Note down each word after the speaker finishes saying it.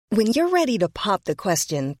When you're ready to pop the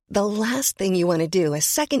question, the last thing you want to do is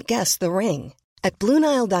second-guess the ring. At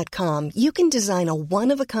BlueNile.com, you can design a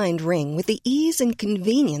one-of-a-kind ring with the ease and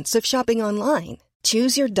convenience of shopping online.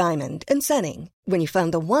 Choose your diamond and setting. When you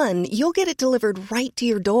find the one, you'll get it delivered right to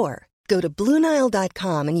your door. Go to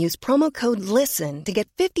BlueNile.com and use promo code LISTEN to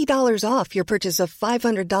get $50 off your purchase of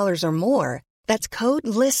 $500 or more. That's code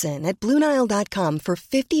LISTEN at BlueNile.com for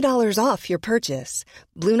 $50 off your purchase.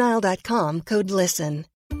 BlueNile.com, code LISTEN.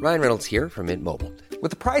 Ryan Reynolds here from Mint Mobile. With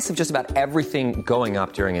the price of just about everything going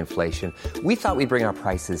up during inflation, we thought we'd bring our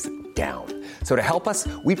prices down. So to help us,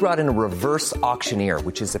 we brought in a reverse auctioneer,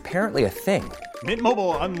 which is apparently a thing. Mint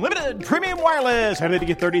Mobile Unlimited Premium Wireless. How to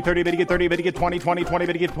get 30, 30, bit to get 30, bit to get 20, 20, 20,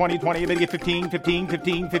 bit to get 20, 20, bit to get 15, 15,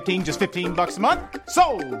 15, 15, just $15 a month?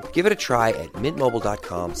 Sold! Give it a try at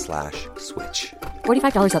mintmobile.com/switch.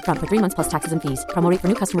 $45 up front for 3 months plus taxes and fees. Promo rate for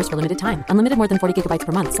new customers for limited time. Unlimited more than 40 gigabytes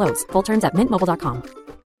per month. Slows full terms at mintmobile.com.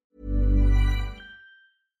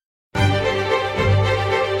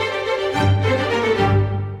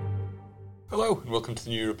 Hello and welcome to the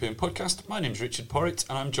New European Podcast. My name's Richard Porritt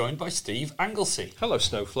and I'm joined by Steve Anglesey. Hello,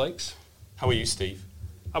 snowflakes. How are you, Steve?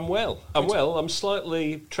 I'm well. I'm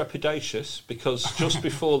slightly trepidatious because just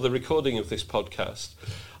before the recording of this podcast,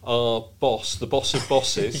 our boss, the boss of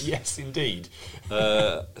bosses, yes, indeed,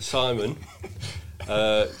 Simon,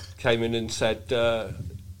 came in and said,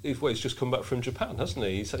 he's just come back from Japan, hasn't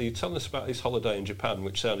he? He's telling us about his holiday in Japan,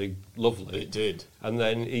 which sounded lovely. It did. And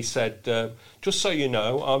then he said, just so you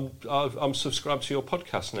know, I'm subscribed to your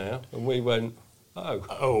podcast now. And we went,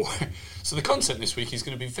 oh. So the content this week is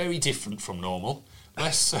going to be very different from normal.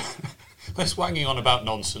 Less wanging on about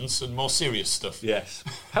nonsense and more serious stuff. Yes.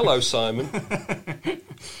 Hello, Simon.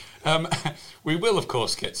 We will, of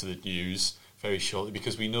course, get to the news very shortly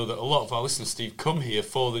because we know that a lot of our listeners, Steve, come here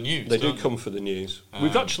for the news. They do come for the news.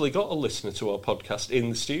 We've actually got a listener to our podcast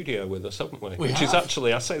in the studio with us, haven't we? Which is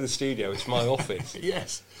actually, I say the studio, it's my office.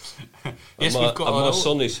 Yes. Yes, we've got my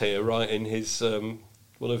son is here writing his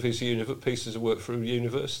one of his pieces of work for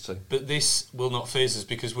university. But this will not faze us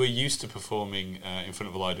because we're used to performing in front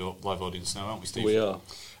of a live audience now, aren't we, Steve? We are.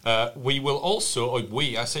 We will also,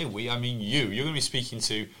 I say we, I mean you. You're going to be speaking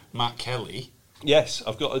to Matt Kelly. Yes,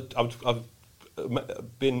 I've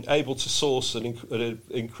been able to source an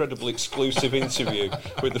incredible exclusive interview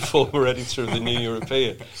with the former editor of the New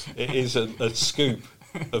European. It is a scoop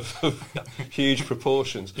of huge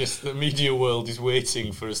proportions. Yes, the media world is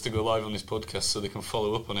waiting for us to go live on this podcast so they can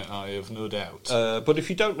follow up on it, I have no doubt. But if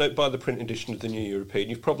you don't know by the print edition of the New European,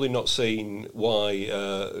 you've probably not seen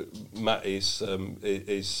why Matt is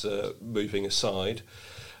moving aside.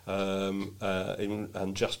 And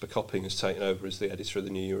Jasper Copping has taken over as the editor of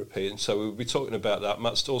the New European. So we'll be talking about that.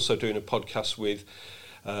 Matt's also doing a podcast with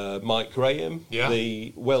Mike Graham,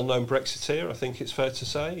 the well-known Brexiteer, I think it's fair to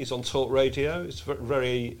say. He's on Talk Radio. He's a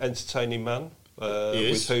very entertaining man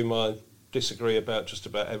with whom I disagree about just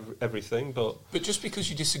about everything. But just because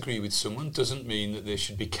you disagree with someone doesn't mean that they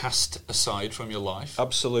should be cast aside from your life.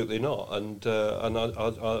 Absolutely not. And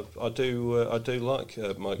I do like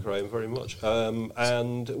Mike Graham very much.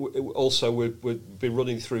 And also we'll be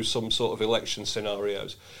running through some sort of election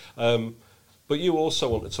scenarios. But you also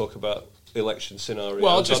want to talk about election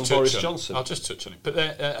scenarios on Boris Johnson. I'll just touch on it. But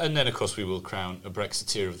and then, of course, we will crown a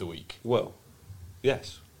Brexiteer of the week. Well,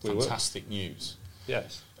 yes. Fantastic news.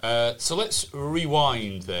 Yes. So let's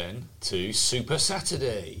rewind then to Super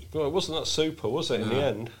Saturday. Well, it wasn't that super, was it, in the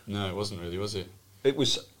end? No, it wasn't really, was it? It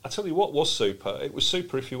was, I tell you what was super. It was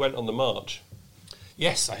super if you went on the march.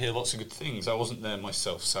 Yes, I hear lots of good things. I wasn't there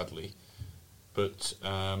myself, sadly. But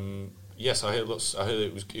yes, I heard lots. I heard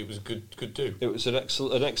it was a good do. It was an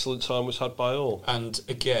excellent time was had by all. And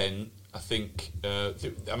again, I think there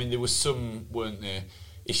was some, weren't there,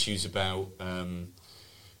 issues about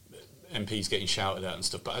MPs getting shouted at and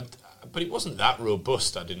stuff, but it wasn't that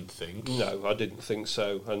robust, I didn't think. No, I didn't think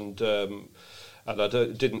so, and I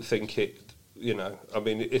didn't think it. You know, I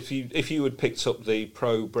mean, if you had picked up the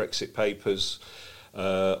pro-Brexit papers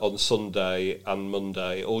on Sunday and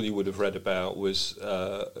Monday, all you would have read about was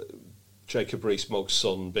Jacob Rees-Mogg's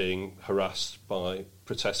son being harassed by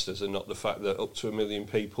protesters, and not the fact that up to 1 million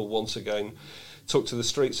people once again took to the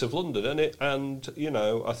streets of London. And you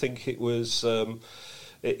know, I think it was.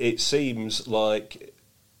 It seems like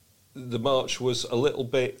the march was a little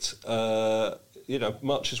bit,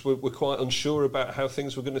 marchers were quite unsure about how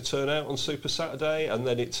things were going to turn out on Super Saturday, and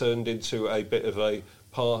then it turned into a bit of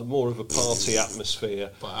more of a party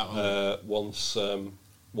atmosphere once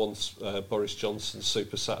Boris Johnson's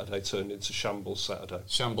Super Saturday turned into Shambles Saturday.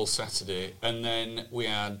 Shambles Saturday, and then we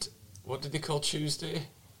had, what did they call Tuesday?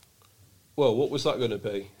 Well, what was that going to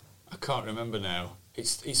be? I can't remember now.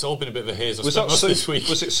 It's all been a bit of a haze. Was that this week?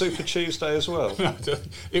 Was it Super Tuesday as well? No,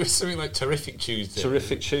 it was something like Terrific Tuesday.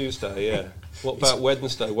 Terrific Tuesday, yeah. What about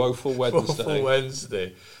Wednesday? Woeful Wednesday. Woeful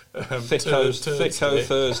Wednesday. Thicko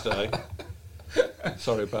Thursday.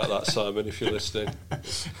 Sorry about that, Simon, if you're listening.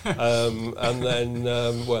 And then,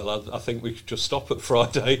 I think we could just stop at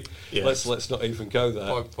Friday. Yes. Let's not even go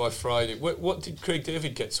there. By Friday. What did Craig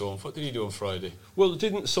David get to on? What did he do on Friday? Well,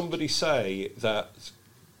 didn't somebody say that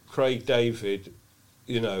Craig David,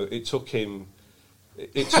 it took him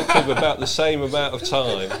about the same amount of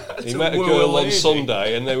time. He met a girl on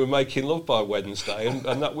Sunday and they were making love by Wednesday,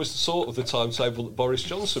 and that was sort of the timetable that Boris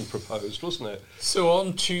Johnson proposed, wasn't it? So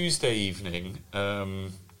on Tuesday evening,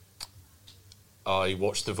 I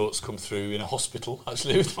watched the votes come through in a hospital,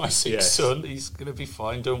 actually, with my sick son. He's going to be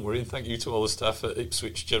fine, don't worry, and thank you to all the staff at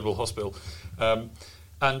Ipswich General Hospital.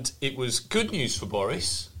 And it was good news for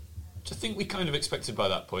Boris, which I think we kind of expected by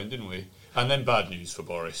that point, didn't we? And then bad news for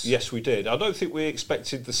Boris. Yes, we did. I don't think we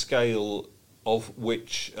expected the scale of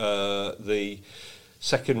which the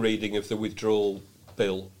second reading of the withdrawal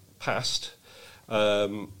bill passed.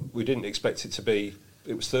 We didn't expect it to be...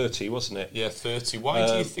 It was 30, wasn't it? Yeah, 30. Why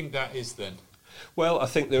do you think that is then? Well, I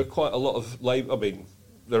think there are quite a lot of Labour...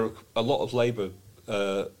 there are a lot of Labour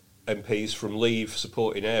MPs from Leave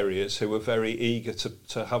supporting areas who were very eager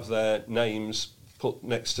to have their names put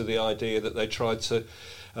next to the idea that they tried to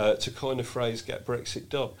coin a phrase, get Brexit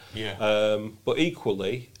done. Yeah. But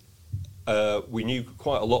equally, we knew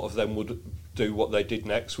quite a lot of them would do what they did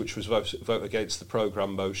next, which was vote against the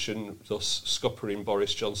programme motion, thus scuppering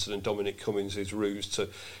Boris Johnson and Dominic Cummings' ruse to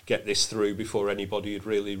get this through before anybody had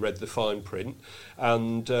really read the fine print.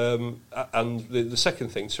 And the second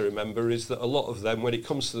thing to remember is that a lot of them, when it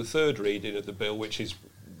comes to the third reading of the bill, which is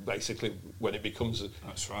basically when it becomes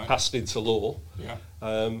passed into law,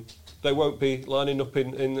 they won't be lining up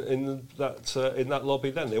in that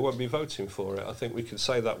lobby then. They won't be voting for it. I think we can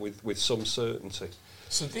say that with some certainty.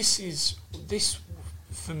 So this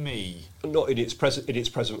for me, not in its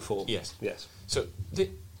present form. Yes. So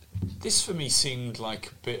this for me seemed like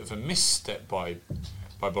a bit of a misstep by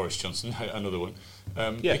Boris Johnson. Another one,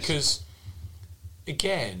 because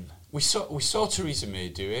again we saw Theresa May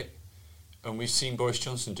do it. And we've seen Boris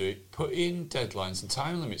Johnson do it, put in deadlines and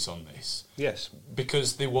time limits on this. Yes.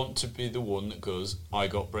 Because they want to be the one that goes, I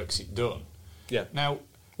got Brexit done. Yeah. Now...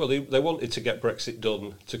 Well, they wanted to get Brexit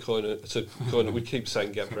done to kind of we keep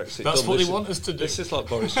saying get Brexit That's done. That's what they want us to do. This is like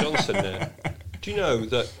Boris Johnson now. Do you know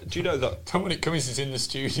that... Dominic Cummings is in the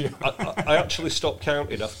studio. I actually stopped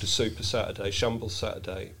counting after Super Saturday, Shambles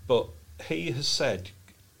Saturday, but he has said,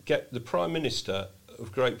 the Prime Minister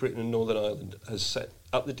of Great Britain and Northern Ireland has said,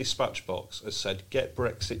 at the dispatch box, has said, get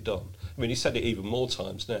Brexit done. I mean, he said it even more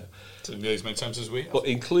times now. As many times as we have. But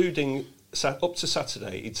including, up to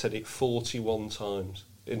Saturday, he'd said it 41 times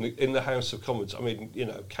in the House of Commons. I mean,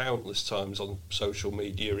 countless times on social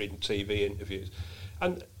media, in TV interviews.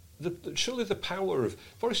 And surely the power of...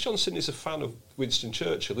 Boris Johnson is a fan of Winston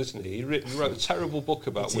Churchill, isn't he? He wrote a terrible book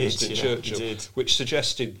about Winston Churchill, which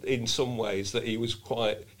suggested in some ways that he was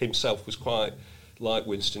himself was quite like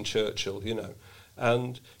Winston Churchill,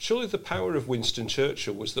 And surely the power of Winston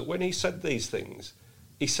Churchill was that when he said these things,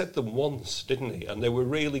 he said them once, didn't he? And they were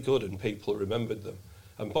really good and people remembered them.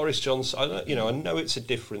 And Boris Johnson, I know it's a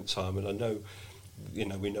different time, and I know,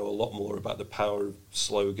 we know a lot more about the power of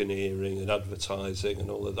sloganeering and advertising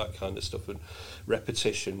and all of that kind of stuff and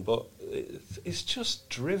repetition, but it's just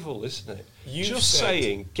drivel, isn't it? Just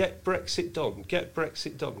saying, get Brexit done, get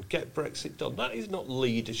Brexit done, get Brexit done. That is not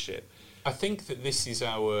leadership. I think that this is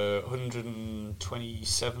our 127th,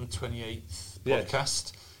 28th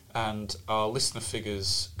podcast, and our listener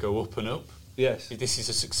figures go up and up. Yes. This is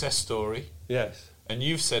a success story. Yes. And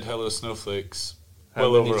you've said hello snowflakes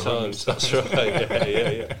well over 100 times. That's right,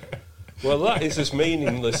 yeah. Well, that is as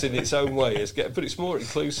meaningless in its own way but it's more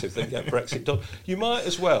inclusive than get Brexit done. You might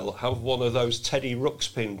as well have one of those Teddy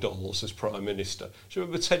Ruxpin dolls as Prime Minister. Do you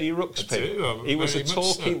remember Teddy Ruxpin?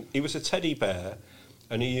 He was a teddy bear.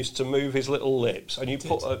 And he used to move his little lips, and you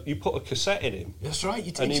put a cassette in him. That's right,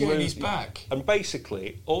 you did, and his back. And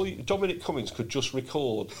basically, Dominic Cummings could just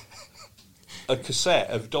record a cassette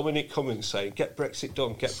of Dominic Cummings saying, get Brexit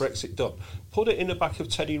done, get Brexit done. Put it in the back of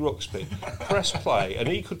Teddy Ruxpin, press play, and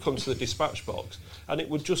he could come to the dispatch box, and it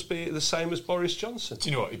would just be the same as Boris Johnson. Do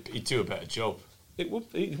you know what? He'd do a better job. He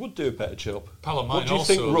would do a better job. Pal of mine. What do you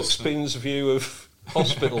think Ruxpin's view of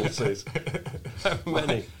hospitals is? How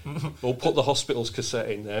many? We'll put the hospitals cassette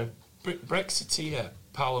in now. Brexiteer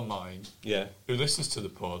pal of mine, who listens to the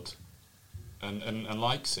pod, and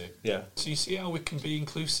likes it. Yeah. So you see how we can be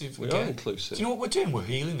inclusive. We again? are inclusive. Do you know what we're doing? We're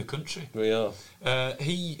healing the country. We are.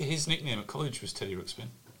 His nickname at college was Teddy Ruxpin.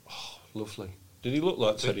 Oh, lovely. Did he look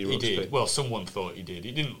like Teddy Ruxpin? He did. Well, someone thought he did.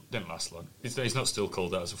 He didn't last long. He's not still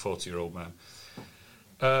called that as a 40-year-old man.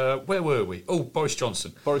 Where were we? Oh, Boris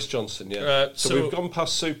Johnson. Boris Johnson, yeah. So we've gone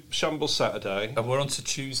past Shambles Saturday. And we're on to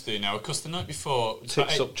Tuesday now, because the night before...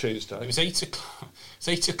 Ticks up Tuesday. It was 8 o'clock, it was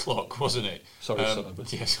 8 o'clock, wasn't it? Sorry, Simon.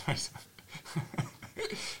 Yeah, sorry.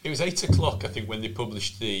 It was 8 o'clock, I think, when they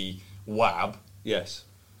published the WAB. Yes.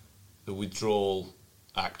 The Withdrawal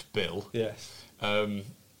Act Bill. Yes. And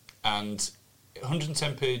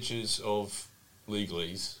 110 pages of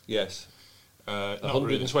legalese. Yes.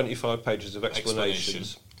 125 really. Pages of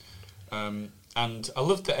explanations. And I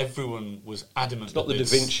loved that everyone was adamant. It's not the Da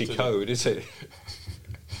Vinci Code, is it?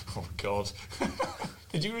 Oh, God.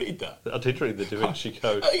 Did you read that? I did read the Da Vinci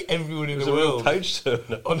Code. Everyone in the world. world. It was a real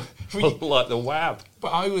page turner. Like the WAB. But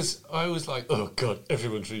I was like, oh, God,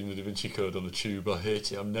 everyone's reading the Da Vinci Code on the tube. I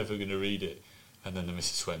hate it. I'm never going to read it. And then the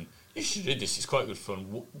missus went, you should read this, it's quite good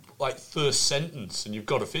fun. Like, first sentence, and you've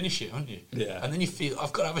got to finish it, haven't you? Yeah. And then you feel,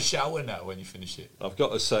 I've got to have a shower now when you finish it. I've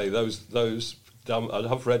got to say, those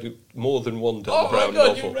I've read more than one Dan Brown novel. Oh my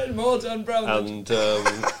God, you've read more Dan Brown.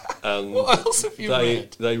 And what else have you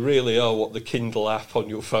read? They really are what the Kindle app on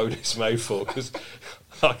your phone is made for, because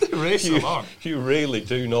you really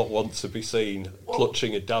do not want to be seen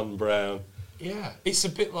clutching a Dan Brown. Yeah, it's a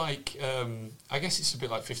bit like, I guess it's a bit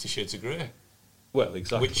like 50 Shades of Grey. Well,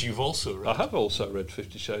 exactly. Which you've also read. I have also read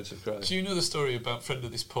 50 Shades of Grey. Do you know the story about friend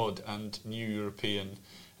of this pod and New European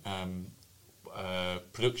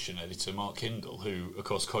production editor Mark Hindle, who, of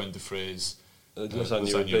course, coined the phrase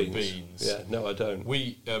lasagna beans? Yeah, no, I don't.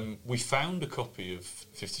 We found a copy of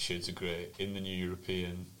 50 Shades of Grey in the New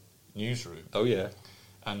European newsroom. Oh, yeah.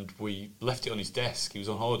 And we left it on his desk. He was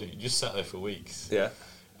on holiday. He just sat there for weeks. Yeah.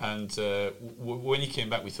 And when he came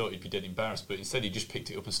back, we thought he'd be dead embarrassed, but instead he just picked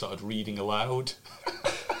it up and started reading aloud.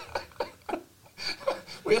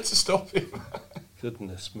 We had to stop him.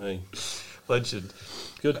 Goodness me. Legend.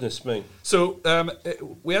 Goodness me. So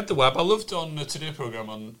we had the WAB. I loved on Today programme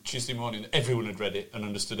on Tuesday morning, everyone had read it and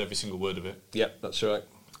understood every single word of it. Yeah, that's right.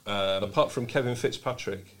 Apart from Kevin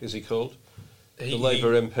Fitzpatrick, is he called? The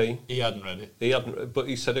Labour MP. He hadn't read it. He hadn't, but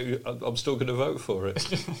he said, I'm still going to vote for it.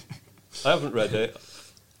 I haven't read it.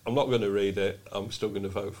 I'm not going to read it. I'm still going to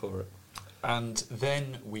vote for it. And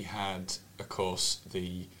then we had, of course,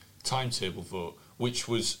 the timetable vote, which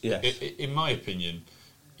was, in my opinion,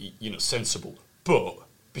 sensible. But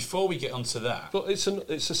before we get onto that, but it's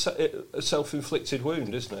a self-inflicted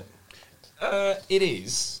wound, isn't it? It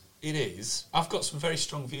is. It is. I've got some very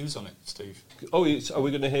strong views on it, Steve. Oh, are we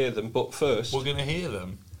going to hear them? But first, we're going to hear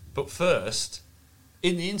them. But first,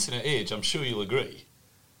 in the internet age, I'm sure you'll agree,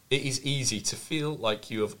 it is easy to feel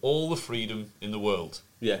like you have all the freedom in the world.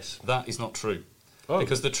 Yes. That is not true. Oh.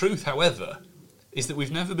 Because the truth, however, is that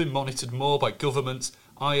we've never been monitored more by governments,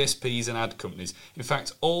 ISPs and ad companies. In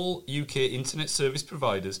fact, all UK internet service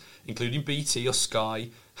providers, including BT or Sky,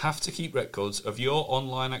 have to keep records of your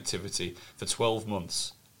online activity for 12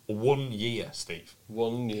 months. 1 year, Steve.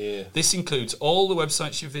 1 year. This includes all the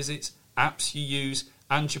websites you visit, apps you use,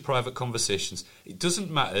 and your private conversations. It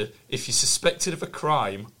doesn't matter if you're suspected of a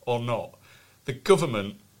crime or not. The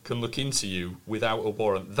government can look into you without a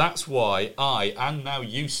warrant. That's why I, and now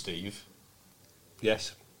you, Steve,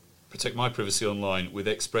 yes, protect my privacy online with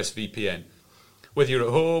ExpressVPN. Whether you're at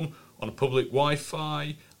home, on a public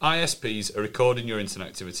Wi-Fi, ISPs are recording your internet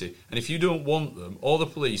activity. And if you don't want them, or the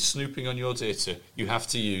police snooping on your data, you have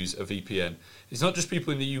to use a VPN. It's not just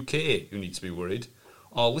people in the UK who need to be worried.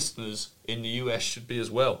 Our listeners in the US should be as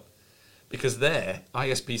well. Because there,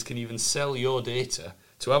 ISPs can even sell your data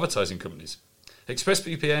to advertising companies.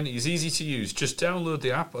 ExpressVPN is easy to use. Just download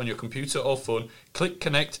the app on your computer or phone, click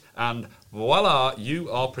connect, and voila,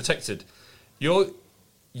 you are protected. You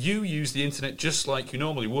use the internet just like you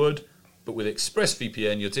normally would, but with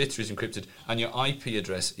ExpressVPN, your data is encrypted and your IP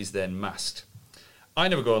address is then masked. I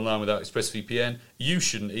never go online without ExpressVPN. You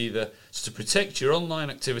shouldn't either. So to protect your online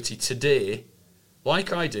activity today,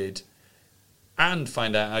 like I did, and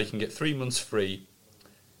find out how you can get 3 months free,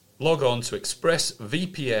 log on to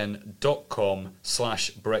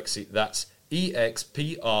expressvpn.com/Brexit. That's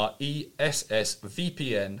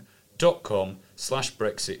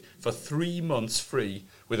expressvpn.com/Brexit for 3 months free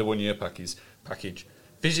with a 1 year package.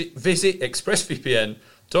 Visit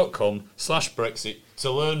expressvpn.com/Brexit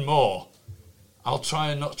to learn more. I'll try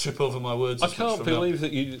and not trip over my words. I can't believe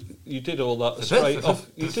that you did all that straight off.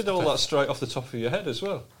 You did all that straight off the top of your head as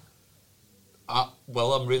well.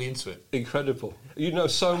 Well, I'm really into it. Incredible. You know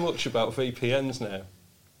so much about VPNs now.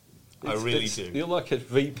 I really do. You're like a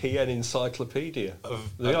VPN encyclopedia.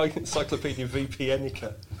 The Encyclopedia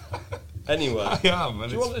VPNica. Anyway. I am.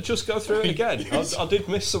 Do you want to just go through it again? I did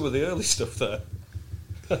miss some of the early stuff there.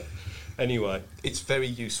 Anyway. It's very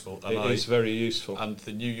useful. It is very useful. And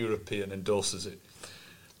the New European endorses it.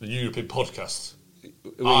 The New European podcast.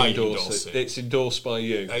 We endorse it. It's endorsed by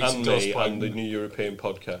you and me and the New European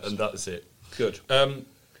podcast. And that's it. Good.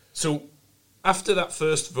 So after that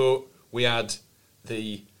first vote, we had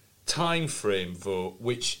the time frame vote,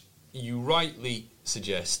 which you rightly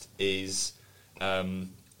suggest is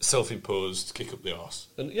self-imposed kick up the arse.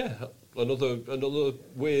 And another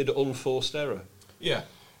weird unforced error. Yeah,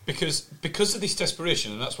 because of this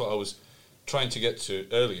desperation, and that's what I was trying to get to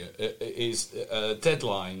earlier, is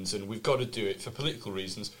deadlines, and we've got to do it for political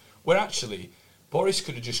reasons, where actually Boris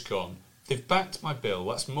could have just gone, they've backed my bill,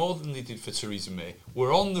 that's more than they did for Theresa May,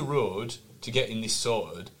 we're on the road to getting this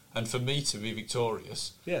sorted, and for me to be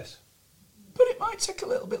victorious. Yes. But it might take a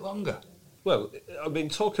little bit longer. Well, I mean,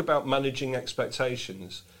 talk about managing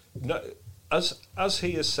expectations. No, as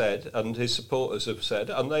he has said, and his supporters have said,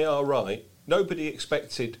 and they are right, nobody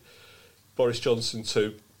expected Boris Johnson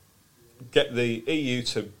to get the EU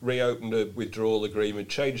to reopen the withdrawal agreement,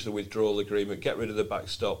 change the withdrawal agreement, get rid of the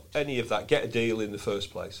backstop, any of that, get a deal in the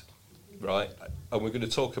first place, right? And we're going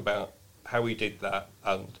to talk about how he did that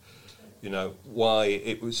and, you know, why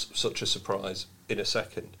it was such a surprise in a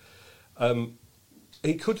second.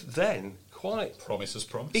 He could then quite... Promises.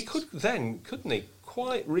 He could then, couldn't he,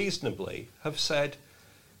 quite reasonably have said,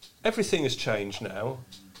 everything has changed now.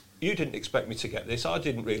 You didn't expect me to get this. I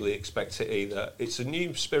didn't really expect it either. It's a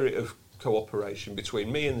new spirit of cooperation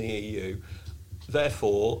between me and the EU.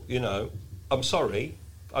 Therefore, you know, I'm sorry.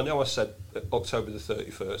 I know I said October the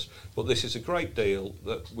 31st, but this is a great deal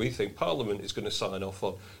that we think Parliament is going to sign off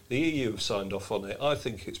on. The EU have signed off on it. I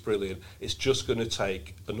think it's brilliant. It's just going to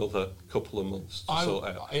take another couple of months to sort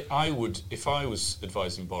out. I would, if I was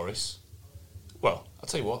advising Boris, well, I'll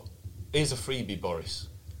tell you what, here's a freebie, Boris.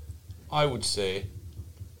 I would say,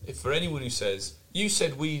 if for anyone who says, you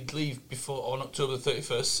said we'd leave before on October the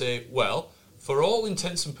 31st, say, well, for all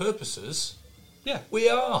intents and purposes, we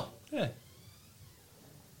are. Yeah.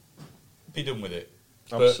 Be done with it.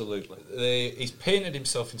 Absolutely. He's painted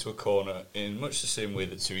himself into a corner in much the same way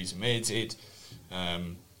that Theresa May did,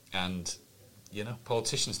 and, you know,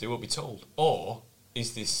 politicians, they won't be told. Or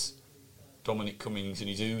is this Dominic Cummings and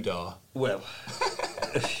his OODAR? Well,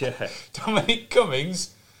 yeah. Dominic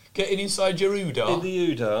Cummings getting inside your OODAR. In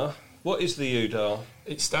the OODAR, what is the OODAR?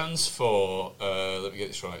 It stands for, let me get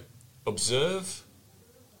this right, Observe,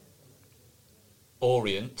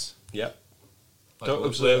 Orient. Yep. Like don't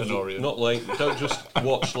observe, Orient. don't just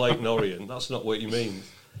watch Leighton Orient. That's not what you mean.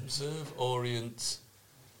 Observe, Orient.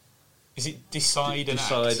 Is it decide and act?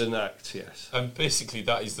 Decide and act, yes. And basically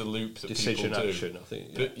that is the loop that Decision people do. action, I think.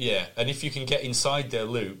 Yeah. But yeah, and if you can get inside their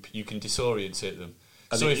loop, you can disorientate them.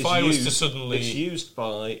 And so if I was to suddenly... It's used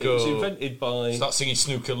by... It was invented by... Start singing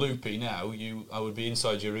Snooker Loopy now, I would be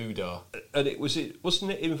inside your OODAR. And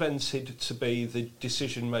wasn't it invented to be the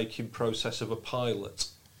decision-making process of a pilot?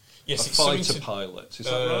 Yes, a fighter pilot, is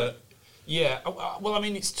that right? Yeah, well, I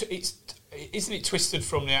mean, isn't it twisted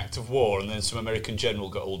from the act of war, and then some American general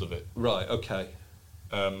got hold of it? Right, okay.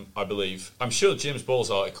 I believe. I'm sure James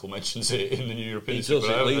Ball's article mentions it in the New European... He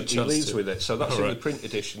does, he leads with it, so that's in the print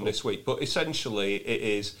edition this week. But essentially, it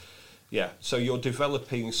is... Yeah, so you're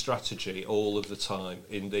developing strategy all of the time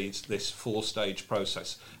in this four-stage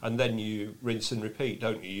process, and then you rinse and repeat,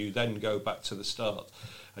 don't you? You then go back to the start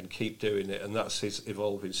and keep doing it, and that's his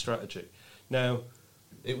evolving strategy. Now,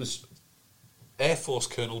 it was Air Force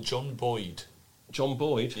Colonel John Boyd. John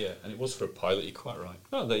Boyd? Yeah, and it was for a pilot, you're quite right.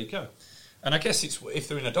 Oh, there you go. And I guess it's if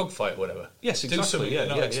they're in a dogfight or whatever. Yes, exactly. Do something you're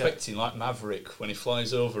not expecting, like Maverick when he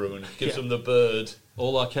flies over them and gives them the bird.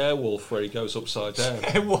 Or like Airwolf, where he goes upside down.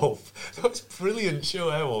 Airwolf, that's a brilliant show,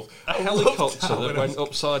 Airwolf. A helicopter that went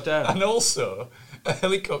upside down. And also a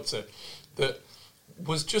helicopter that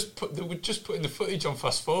was they were just putting the footage on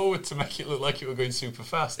fast forward to make it look like it were going super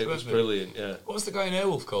fast. It was brilliant, yeah. What was the guy in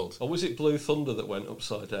Airwolf called? Or was it Blue Thunder that went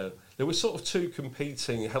upside down? There were sort of two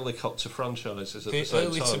competing helicopter franchises at the same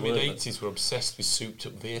time. The early to mid-80s were obsessed with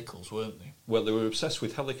souped-up vehicles, weren't they? Well, they were obsessed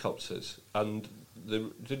with helicopters, and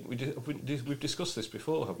we've discussed this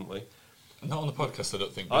before, haven't we? Not on the podcast, I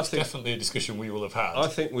don't think. But it's definitely a discussion we will have had. I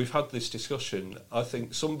think we've had this discussion. I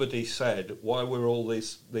think somebody said, why were all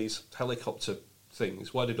these helicopter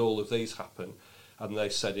things, why did all of these happen? And they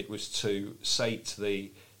said it was to sate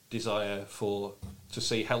the desire to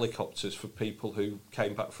see helicopters for people who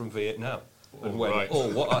came back from Vietnam. and went,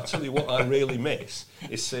 what I tell you what I really miss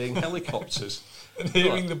is seeing helicopters. And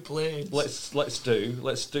hearing the planes. Let's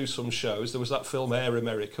do some shows. There was that film Air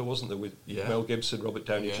America, wasn't there, with Mel Gibson, Robert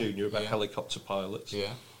Downey Jr. about helicopter pilots. Yeah.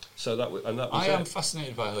 So that was I am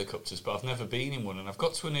fascinated by helicopters, but I've never been in one, and I've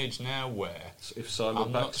got to an age now where if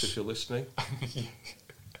Simon Bax, if you're listening, you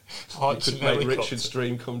could make Richard's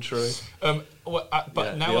dream come true.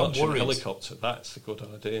 But now I'm worried. Helicopter, that's a good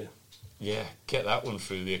idea. Yeah, get that one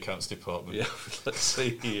through the accounts department. Yeah, let's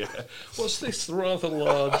see here. What's this rather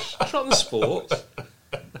large transport?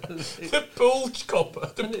 The bull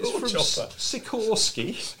chopper. The bull chopper.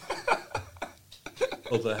 Sikorsky.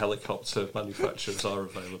 Other helicopter manufacturers are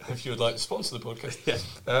available. If you would like to sponsor the podcast.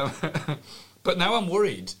 Yeah. But now I'm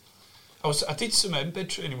worried. I did some embed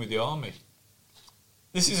training with the army.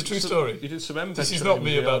 This is a true story. You did some embed training. This is not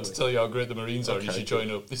me about to tell you how great the Marines are and you should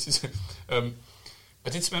join up. This is... I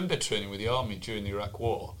did some embed training with the army during the Iraq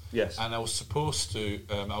War. Yes. And I was supposed to...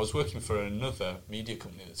 I was working for another media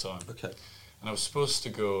company at the time. Okay. And I was supposed to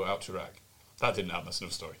go out to Iraq. That didn't happen, that's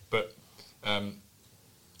another story. But I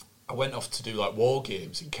went off to do like war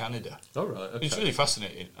games in Canada. Oh, right, okay. It was really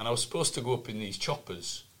fascinating. And I was supposed to go up in these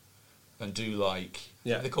choppers and do like...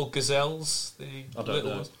 They're called gazelles, the little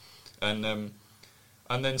ones.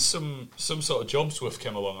 And then some sort of Jobsworth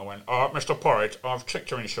came along and went, Mr. Porritt, I've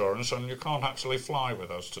checked your insurance and you can't actually fly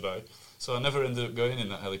with us today. So I never ended up going in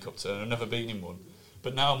that helicopter and I've never been in one.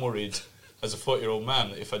 But now I'm worried, as a 40-year-old man,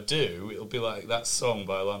 that if I do, it'll be like that song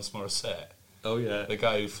by Alanis Morissette. Oh, yeah. The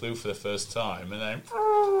guy who flew for the first time and then...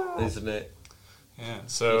 Isn't it? Yeah,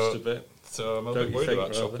 so... Just a bit. So I'm a bit worried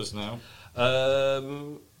about choppers now.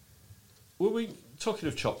 Were we talking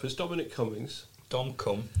of choppers? Dominic Cummings. Dom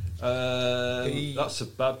Cum. That's a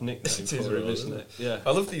bad nickname for him, isn't it? Yeah.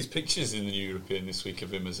 I love these pictures in the New European this week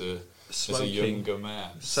of him as a younger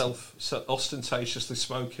man. Ostentatiously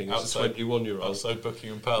smoking as a 21-year-old. Outside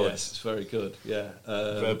Buckingham Palace. Yes, it's very good, yeah.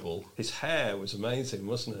 Rebel. His hair was amazing,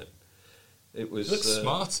 wasn't it? It was... He looks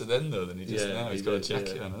smarter then, though, than he does now. He's got a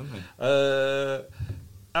jacket on, hasn't he?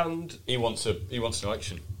 And... He wants an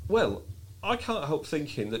election. Well... I can't help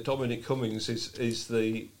thinking that Dominic Cummings is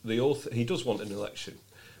the author. He does want an election,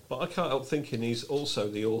 but I can't help thinking he's also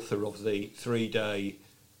the author of the 3-day.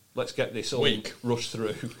 Let's get this all rushed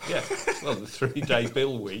through. Yeah, well, the 3-day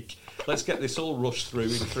bill week. Let's get this all rushed through in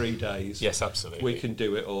 3 days. Yes, absolutely. We can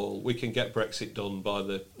do it all. We can get Brexit done by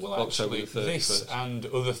the October the 31st. This and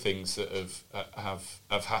other things that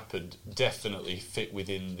have happened definitely fit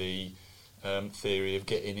within the theory of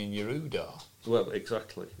getting in your Udar. Well,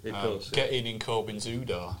 exactly. It does. Getting in Corbyn's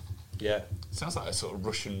Udar. Yeah. Sounds like a sort of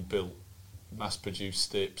Russian-built,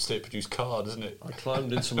 mass-produced, state-produced car, doesn't it? I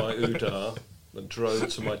climbed into my Udar and drove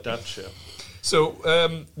to my dacha. So,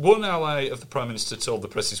 one ally of the Prime Minister told the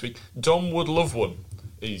press this week, Dom would love one.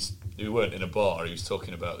 He weren't in a bar, he was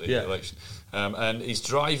talking about the election. And he's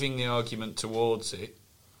driving the argument towards it.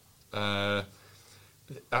 I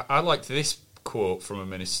liked this quote from a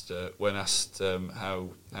minister when asked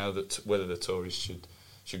whether the Tories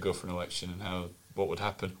should go for an election and what would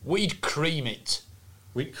happen. We'd cream it.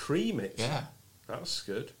 We'd cream it? Yeah. That's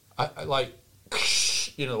good. I like the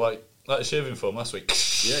shaving foam last week.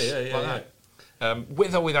 Yeah.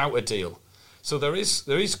 With or without a deal. So there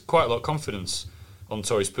is quite a lot of confidence on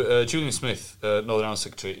Tories, but Julian Smith, Northern Ireland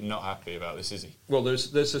Secretary, not happy about this, is he? Well,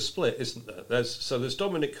 there's a split, isn't there? There's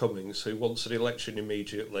Dominic Cummings, who wants an election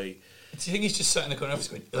immediately. Do you think he's just sat in the corner office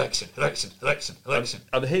going, election?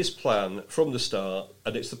 And his plan from the start,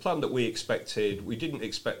 and it's the plan that we expected. We didn't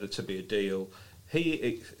expect there to be a deal.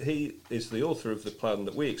 He is the author of the plan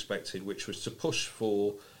that we expected, which was to push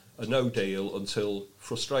for a no deal until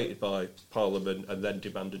frustrated by Parliament and then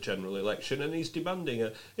demand a general election. And he's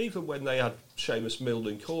demanding even when they had Seamus Milne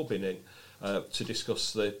and Corbyn in to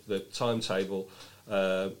discuss the timetable.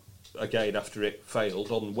 Again, after it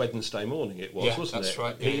failed on Wednesday morning, wasn't that's it?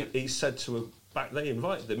 Right. He said to him, they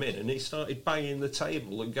invited them in, and he started banging the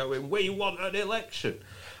table and going, "We want an election,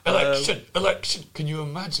 election." Can you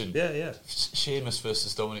imagine? Yeah. Seamus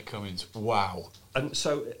versus Dominic Cummings. Wow. And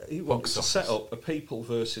so he wants to set up a people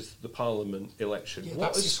versus the Parliament election. Yeah,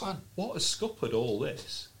 that's his plan. What has scuppered all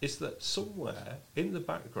this is that somewhere in the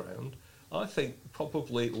background, I think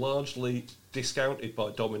probably largely discounted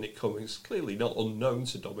by Dominic Cummings, clearly not unknown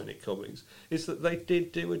to Dominic Cummings, is that they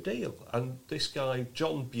did do a deal. And this guy,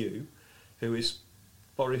 John Bew, who is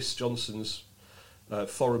Boris Johnson's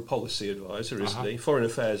foreign policy advisor, isn't he? Foreign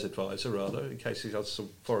affairs advisor, rather, in case he has some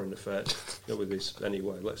foreign affairs. Go with this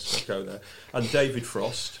anyway, let's go there. And David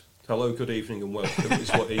Frost, hello, good evening and welcome, is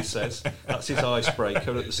what he says. That's his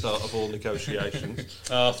icebreaker at the start of all negotiations.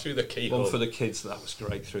 Through the keyhole. One for the kids, that was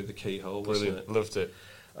great, through the keyhole, wasn't it? Loved it.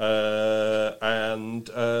 and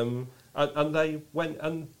they went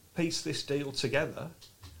and pieced this deal together,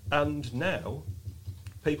 and now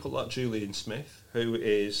people like Julian Smith, who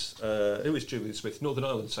is Julian Smith, Northern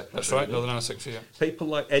Ireland Secretary. That's right, Northern Ireland Secretary. Yeah. People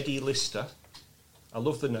like Eddie Lister. I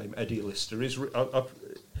love the name Eddie Lister.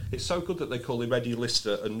 It's so good that they call him Eddie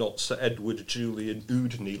Lister and not Sir Edward Julian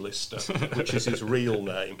Oudney Lister, which is his real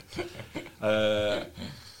name.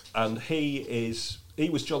 And he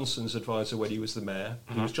was Johnson's advisor when he was the mayor.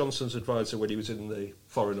 He was Johnson's advisor when he was in the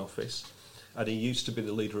Foreign Office. And he used to be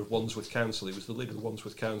the leader of Wandsworth Council. He was the leader of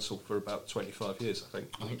Wandsworth Council for about 25 years, I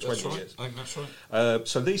think. 20 that's right. years. I think that's right.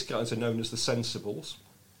 So these guys are known as the Sensibles,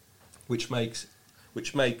 which makes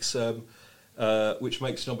Dominic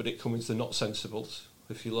Cummings the Not Sensibles,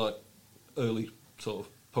 if you like, early sort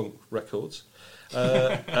of punk records.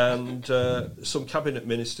 And some cabinet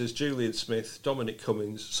ministers, Julian Smith, Dominic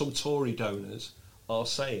Cummings, some Tory donors are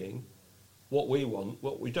saying what we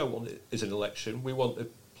don't want is an election. We want to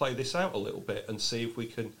play this out a little bit and see if we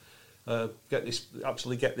can get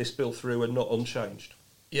this bill through and not unchanged.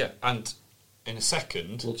 Yeah, and in a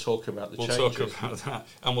second we'll talk about changes. Talk about that,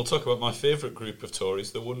 and we'll talk about my favourite group of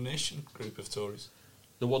Tories, the One Nation group of Tories.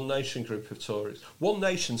 The One Nation group of Tories. One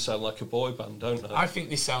Nation sound like a boy band, don't they? I think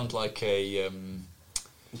they sound like a.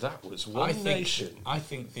 That was One Nation. I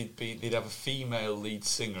think they'd have a female lead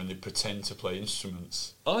singer and they'd pretend to play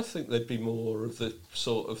instruments. I think they'd be more of the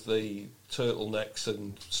sort of the turtlenecs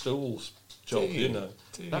and stools job, you know.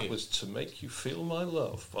 That was To Make You Feel My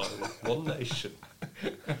Love by One Nation.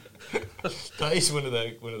 That is one of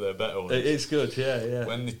their better ones. It is good, yeah.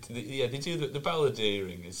 When they do the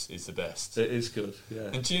balladeering is the best. It is good,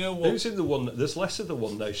 yeah. And do you know what? Who's in the One? There's less of the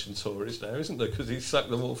One Nation Tories now, isn't there? Because he sacked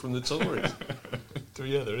them all from the Tories.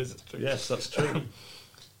 Yeah, there is. Yes, that's true.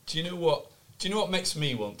 Do you know what makes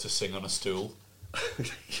me want to sing on a stool?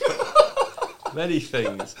 Many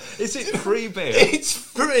things. Is it free beer? It's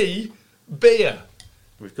free beer.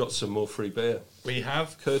 We've got some more free beer. We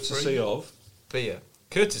have courtesy of beer.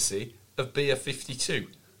 Courtesy of Beer 52.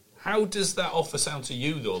 How does that offer sound to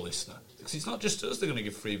you, though, listener? Because it's not just us they're going to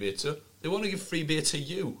give free beer to. They want to give free beer to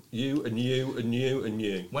you. You and you and you and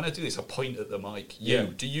you. When I do this, I point at the mic. You.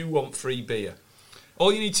 Do you want free beer? All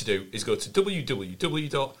you need to do is go to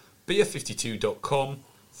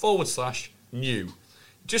www.beer52.com/new.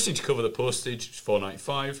 Just need to cover the postage, it's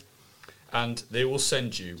 $4.95, and they will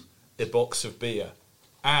send you a box of beer.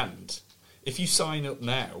 And if you sign up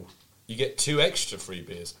now, you get 2 extra free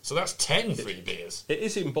beers. So that's 10 free beers. It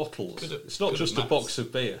is in bottles. It's not just a box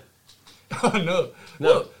of beer. Oh, no.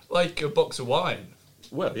 Well, like a box of wine.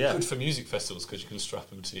 Well, yeah. Good for music festivals because you can strap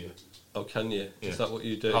them to you. Oh, can you? Yeah. Is that what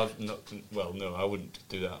you do? No, I wouldn't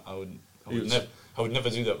do that. I would never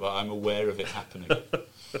do that, but I'm aware of it happening.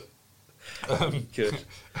 Good.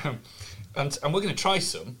 And we're going to try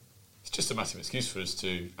some. It's just a massive excuse for us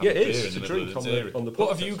to have it beer is in to the drink middle of the on the podcast. What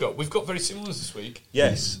have you got? We've got very similar ones this week.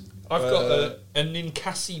 Yes. I've got a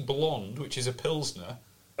Ninkasi Blonde, which is a Pilsner.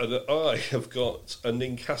 And I have got a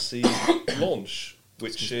Ninkasi Blanche,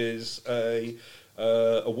 which is a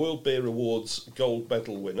World Beer Awards gold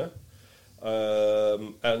medal winner.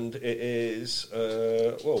 And it is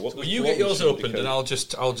what? Well, you get yours opened, and I'll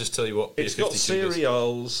just tell you what. It's got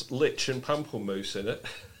cereals, lich, and pamplemousse in it,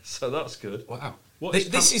 so that's good. Wow!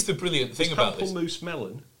 This is the brilliant thing about this. Pamplemousse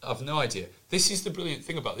melon. I've no idea. This is the brilliant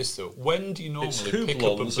thing about this, though. When do you normally pick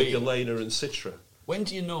up a beer? A Galena and Citra. When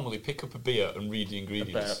do you normally pick up a beer and read the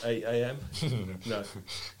ingredients? About 8 a.m. No.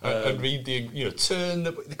 And read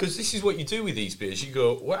because this is what you do with these beers. You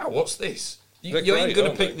go, wow, what's this? You ain't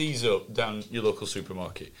going to pick these up down your local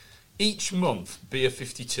supermarket. Each month, Beer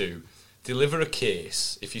 52 deliver a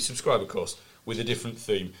case, if you subscribe, of course, with a different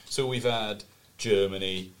theme. So we've had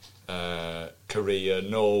Germany, Korea,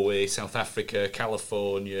 Norway, South Africa,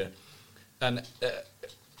 California, and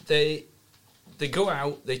they go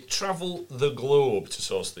out, they travel the globe to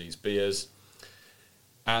source these beers,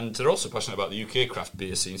 and they're also passionate about the UK craft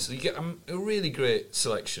beer scene, so you get a really great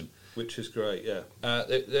selection. Which is great, yeah.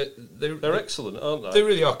 They're excellent, aren't they? They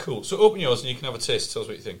really are cool. So open yours and you can have a taste. Tell us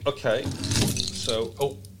what you think. Okay.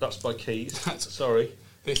 So, that's my keys. Sorry.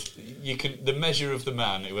 The measure of the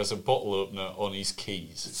man who has a bottle opener on his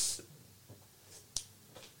keys.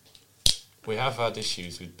 We have had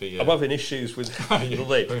issues with beer. I'm having issues with the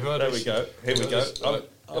lid. There we go. Here we go.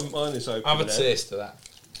 Mine is open. Have a taste of that.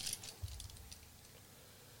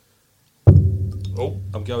 Oh,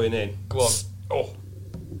 I'm going in. Go on.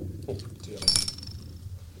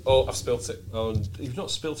 Oh, I've spilt it. Oh, you've not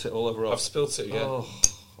spilt it all over. I've spilt it again. Oh,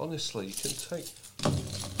 honestly, you can take.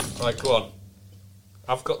 Right, go on.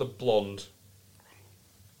 I've got the blonde,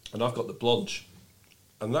 and I've got the blanche,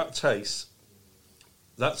 and that tastes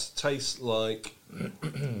That tastes like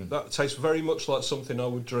that tastes very much like something I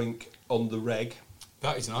would drink on the reg.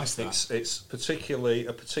 That is nice. It's particularly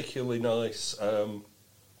nice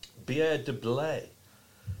bière de blé.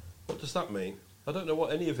 What does that mean? I don't know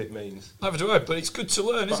what any of it means. Neither do I, but it's good to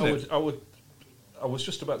learn, isn't it? I was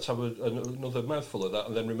just about to have another mouthful of that,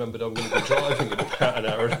 and then remembered I'm going to be driving in about an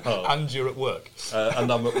hour and a half. And you're at work.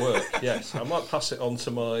 And I'm at work. Yes, I might pass it on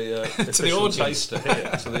to my to the audience. Taster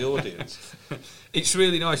here, to the audience. It's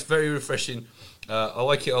really nice, very refreshing. I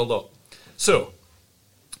like it a lot. So,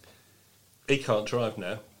 he can't drive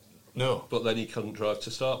now. No. But then he couldn't drive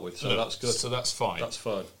to start with, so no, that's good. So that's fine. That's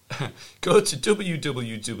fine. Go to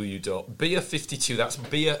www.beer52, that's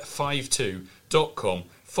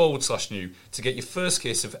beer52.com/new to get your first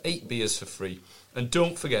case of 8 beers for free. And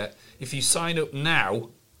don't forget, if you sign up now,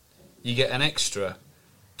 you get an extra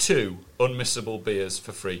 2 unmissable beers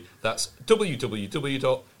for free. That's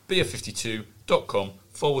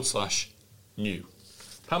www.beer52.com/new.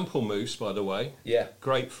 Pamplemousse, by the way. Yeah.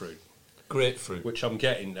 Grapefruit. Which I'm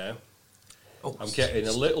getting now. Oh, I'm getting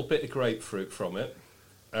a little bit of grapefruit from it.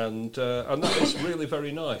 And that is really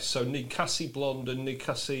very nice. So Nicasse Blonde and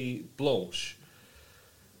Nicasse Blanche.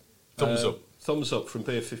 Thumbs up. Thumbs up from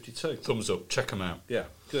Beer 52. Thumbs up. Check them out. Yeah,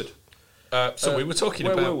 good. So we were talking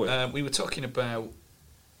where about. were we were talking about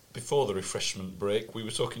before the refreshment break. We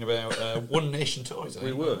were talking about One Nation Toys.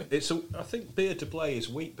 We were. I think Bière de Blé is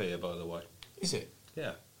wheat beer, by the way. Is it?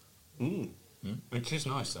 Yeah. It is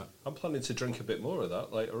nice, that. I'm planning to drink a bit more of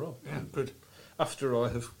that later on. Yeah, good. After I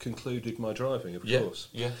have concluded my driving, of course.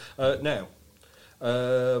 Yeah. Now,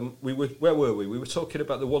 where were we? We were talking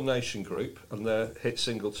about the One Nation group and their hit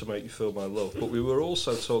single "To Make You Feel My Love," but we were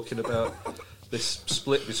also talking about this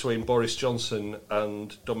split between Boris Johnson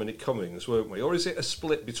and Dominic Cummings, weren't we? Or is it a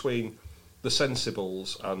split between the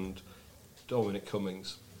Sensibles and Dominic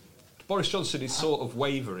Cummings? Boris Johnson is sort of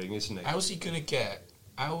wavering, isn't he? How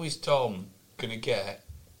is Dom going to get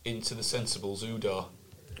into the Sensibles Udar?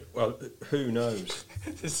 Well, who knows?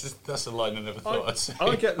 That's a line I never thought I'd say.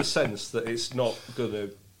 I get the sense that it's not going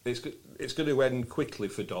to. It's going to end quickly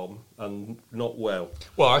for Dom and not well.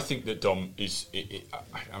 Well, I think that Dom is.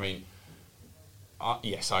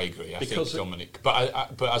 Yes, I agree. I think Dominic,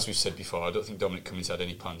 but as we've said before, I don't think Dominic Cummings had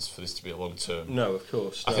any plans for this to be a long term. No, of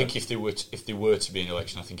course. I think if there were to be an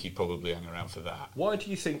election, I think he'd probably hang around for that. Why do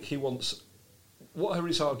you think he wants? What are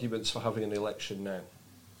his arguments for having an election now?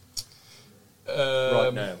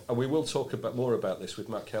 Right now, and we will talk more about this with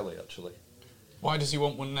Matt Kelly. Actually, why does he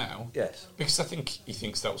want one now? Yes, because I think he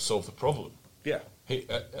thinks that will solve the problem. Yeah, he,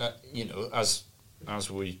 as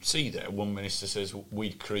we see there, one minister says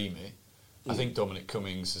we'd cream it. I think Dominic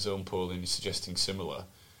Cummings' his own polling is suggesting similar,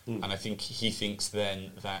 and I think he thinks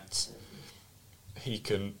then that he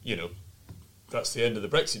can, that's the end of the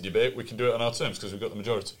Brexit debate. We can do it on our terms because we've got the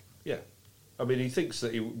majority. Yeah, I mean, he thinks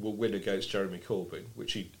that he will win against Jeremy Corbyn,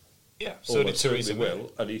 which he so did Theresa May,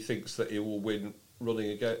 and he thinks that he will win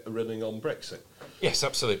running on Brexit. Yes,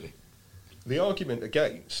 absolutely. The argument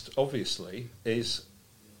against, obviously, is.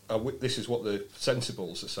 This is what the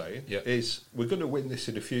Sensibles are saying, is we're going to win this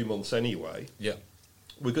in a few months anyway. Yeah.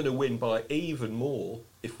 We're going to win by even more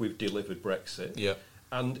if we've delivered Brexit. Yeah.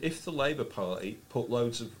 And if the Labour Party put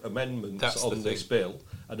loads of amendments on this bill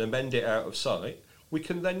and amend it out of sight, we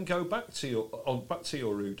can then go back to your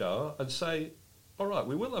Udar and say, all right,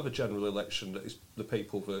 we will have a general election that is the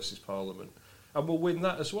people versus Parliament, and we'll win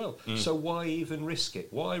that as well. So why even risk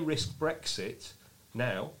it? Why risk Brexit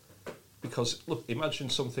now? Because look, imagine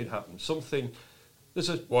something happens. There's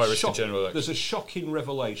a shocking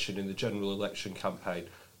revelation in the general election campaign,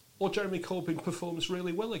 or Jeremy Corbyn performs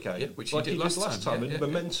really well again, which like he did last time, and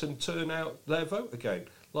momentum turn out their vote again,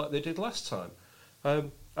 like they did last time.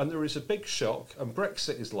 And there is a big shock, and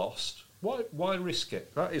Brexit is lost. Why risk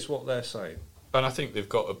it? That is what they're saying. And I think they've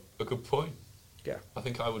got a good point. Yeah, I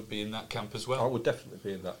think I would be in that camp as well. I would definitely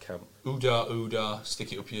be in that camp. Udar,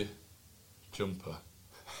 stick it up your jumper.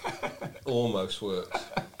 Almost works.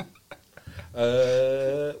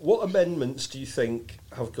 What amendments do you think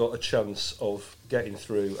have got a chance of getting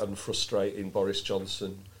through and frustrating Boris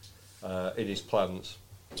Johnson in his plans?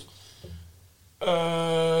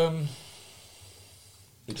 You're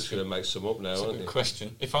just going to make some up now, aren't you?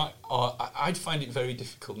 Question. If I'd find it very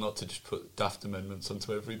difficult not to just put daft amendments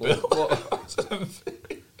onto every bill.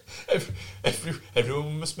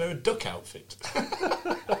 Everyone must wear a duck outfit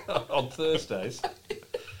on Thursdays.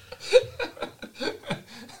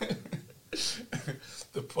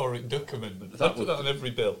 The Porritt Duck Amendment. I'd put that on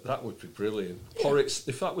every bill. That would be brilliant. Porritt's,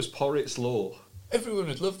 if that was Porritt's law, everyone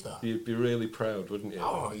would love that. You'd be really proud, wouldn't you?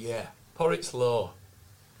 Oh yeah, Porritt's law.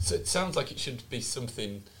 So it sounds like it should be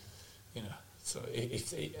something, So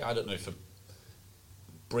if I don't know if a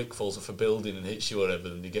brick falls off a building and hits you or whatever,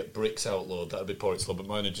 and you get bricks outlawed, that'd be porridge law. But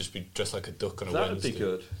mine would just be dressed like a duck on a Wednesday. That'd be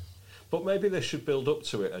good. But maybe they should build up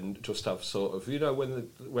to it and just have sort of,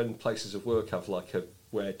 when places of work have like a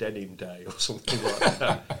wear denim day or something like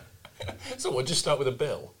that. So we'll just start with a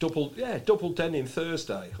bill. Double denim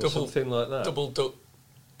Thursday or something like that. Double duck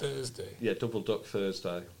Thursday. Yeah, double duck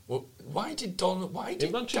Thursday. Well, why did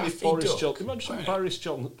Imagine if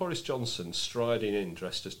Boris Johnson striding in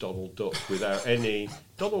dressed as Donald Duck without any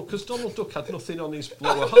because Donald Duck had nothing on his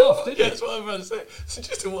lower half, did he? That's what I'm about to say. So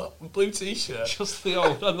just a blue t-shirt, just the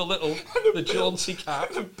old and the little the jaunty cap,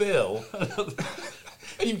 the bill.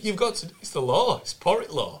 And you've got to. It's the law. It's porridge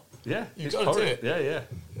law. Yeah, you've got to do it. Yeah.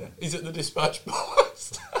 He's at the dispatch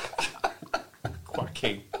box,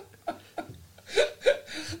 quacking.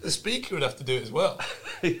 The speaker would have to do it as well.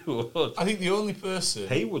 He would. I think the only person...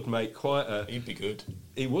 He would make quite a... He'd be good.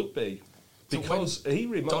 He would be. Because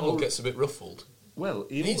so Donald gets a bit ruffled. Well,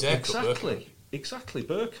 he needs haircut. Exactly.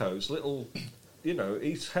 Burko's little...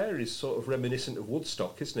 his hair is sort of reminiscent of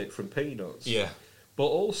Woodstock, isn't it, from Peanuts? Yeah. But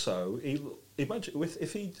also, imagine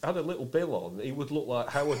if he had a little bill on, he would look like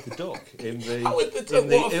Howard the Duck in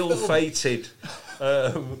the ill-fated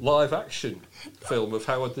live action film of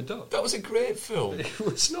Howard the Duck. That was a great film. It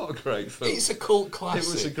was not a great film. It's a cult classic.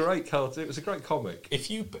 It was a great cult. It was a great comic. If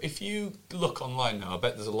you look online now, I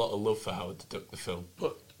bet there's a lot of love for Howard the Duck, the film.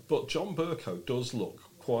 But John Burko does look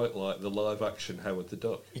quite like the live action Howard the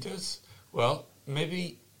Duck. He does. Well,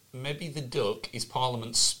 maybe the duck is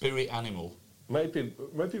Parliament's spirit animal. Maybe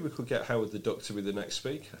we could get Howard the Duck to be the next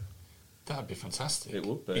speaker. That'd be fantastic. It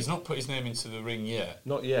would be. He's not put his name into the ring yet.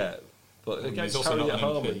 Not yet, but against he's also Harriet not an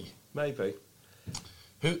Harman, MP. maybe.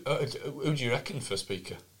 Who do you reckon for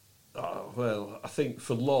speaker? Oh, well, I think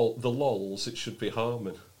for the lols, it should be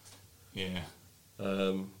Harman. Yeah.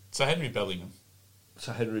 So Henry Bellingham.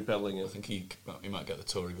 I think he might get the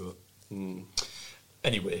Tory vote.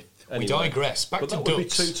 Anyway, we digress. Back to ducks. That would be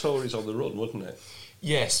two Tories on the run, wouldn't it?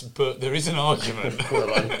 Yes, but there is an argument.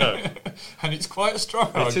 Well, I know. And it's quite a strong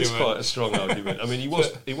argument. It is quite a strong argument. I mean, he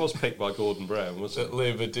was picked by Gordon Brown, wasn't he? That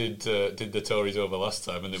Labour did the Tories over last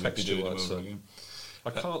time, and they would be doing them over again. I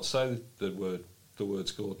can't say the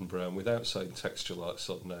words Gordon Brown without saying texture like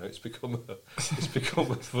sod now. It's become a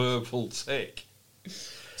verbal tick.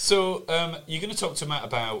 So you're going to talk to Matt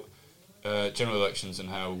about general elections and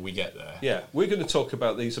how we get there. Yeah, we're going to talk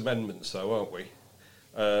about these amendments, though, aren't we?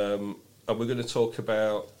 And we're going to talk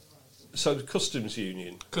about the customs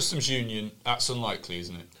union. Customs union, that's unlikely,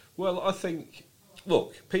 isn't it? Well, I think.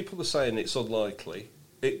 Look, people are saying it's unlikely.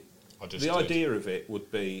 Idea of it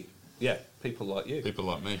would be, people like you, people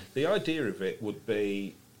like me. The idea of it would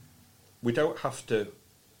be, we don't have to.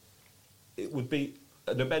 It would be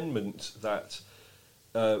an amendment that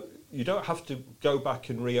you don't have to go back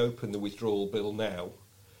and reopen the withdrawal bill now,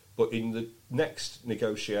 but in the next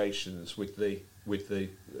negotiations with the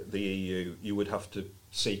EU, you would have to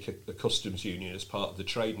seek a customs union as part of the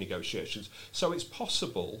trade negotiations. So it's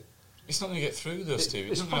possible. It's not going to get through those two.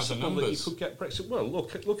 It's possible that you could get Brexit. Well,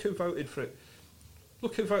 look who voted for it.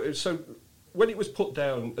 Look who voted. So when it was put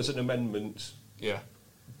down as an amendment,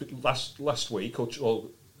 last week or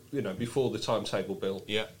before the timetable bill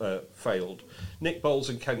failed, Nick Bowles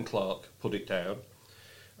and Ken Clark put it down.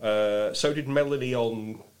 So did Melanie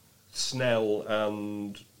on Snell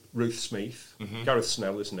and Ruth Smith, Gareth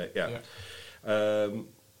Snell, isn't it? Yeah.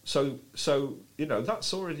 So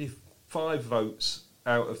that's already 5 votes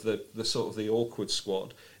out of the sort of the awkward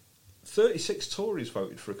squad. 36 Tories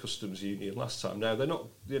voted for a customs union last time. Now they're not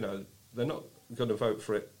going to vote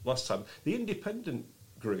for it last time. The independent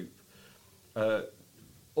group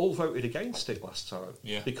all voted against it last time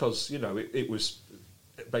because it was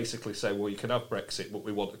basically saying, well, you can have Brexit, but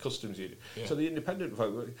we want a customs union. Yeah. So the independent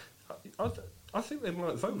vote. I think they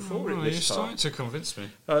might vote for it this time. You're starting to convince me.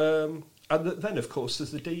 And then, of course,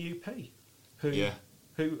 there's the DUP, who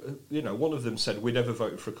one of them said we never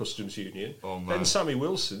voted for a customs union. Oh, man. Then Sammy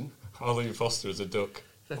Wilson. Arlene Foster as a duck.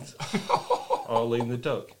 Arlene the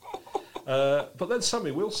duck. But then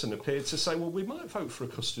Sammy Wilson appeared to say, well, we might vote for a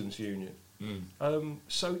customs union.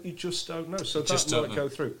 So you just don't know. So that might go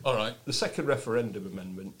through. All right. The second referendum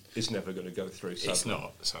amendment is never going to go through, sadly. It's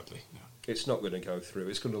not, sadly, no. It's not going to go through.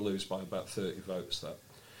 It's going to lose by about 30 votes, that.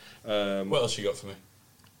 What else you got for me?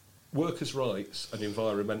 Workers' rights and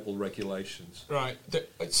environmental regulations. Right.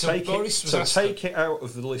 Take it out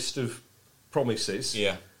of the list of promises.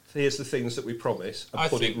 Yeah. Here's the things that we promise, and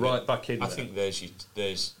put it right back in there. I think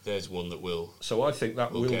there's one that will. So I think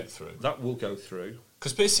that will get through. That will go through.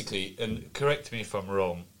 Because basically, and correct me if I'm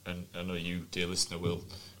wrong, and I know you, dear listener, will,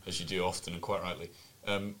 as you do often and quite rightly.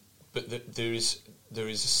 but there is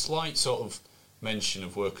a slight sort of mention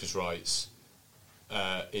of workers' rights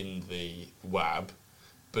in the WAB,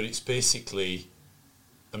 but it's basically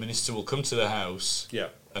a minister will come to the House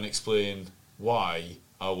and explain why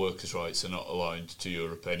our workers' rights are not aligned to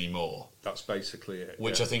Europe anymore. That's basically it.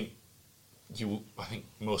 Which I think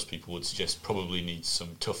most people would suggest probably needs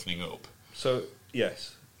some toughening up. So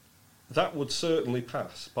yes, that would certainly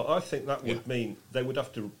pass, but I think that would mean they would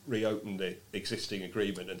have to reopen the existing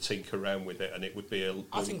agreement and tinker around with it, and it would be a.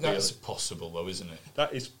 I think that's possible, though, isn't it?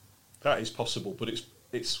 That is possible, but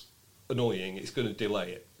it's annoying. It's going to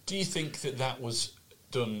delay it. Do you think that was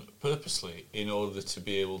done purposely in order to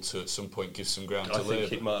be able to at some point give some ground to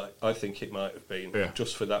Labour? I think it might have been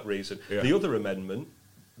just for that reason. Yeah. The other amendment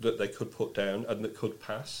that they could put down and that could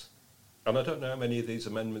pass, and I don't know how many of these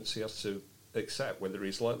amendments he has to accept, whether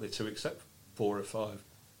he's likely to accept 4 or 5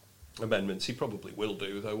 amendments. He probably will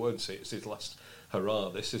do, though, won't he? It's his last hurrah,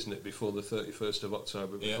 this, isn't it, before the 31st of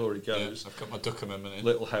October, before he goes. Yeah, I've got my duck amendment in.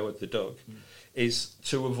 Little Howard the Duck, is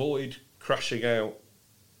to avoid crashing out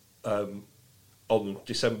on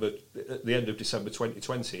the end of December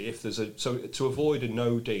 2020, if there's to avoid a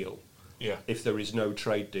no deal, if there is no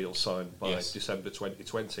trade deal signed by December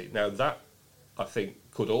 2020. Now that, I think,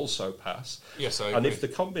 could also pass. Yes, I agree. And if the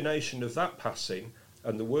combination of that passing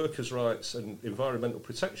and the workers' rights and environmental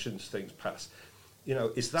protections things pass,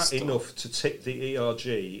 is that enough to tip the ERG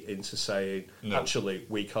into saying, actually,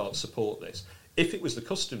 we can't support this? If it was the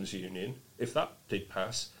customs union, if that did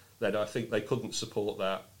pass, then I think they couldn't support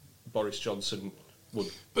that. Boris Johnson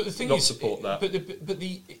would not support that. But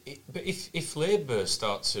if Labour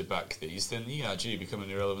start to back these, then the ERG become an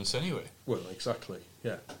irrelevance anyway. Well, exactly,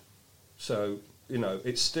 yeah. So,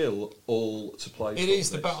 it's still all to play for. It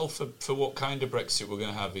is. The battle for what kind of Brexit we're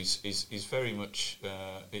going to have is very much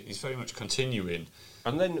continuing.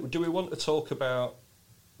 And then, do we want to talk about,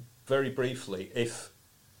 very briefly, if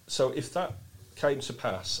that came to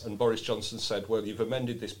pass and Boris Johnson said, well, you've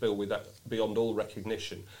amended this bill with that beyond all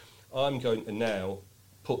recognition, I'm going to now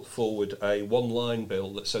put forward a one-line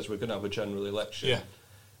bill that says we're going to have a general election,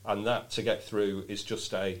 and that, to get through, is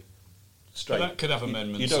just a straight... But that could have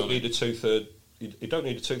amendments. You don't need a two-thirds. You don't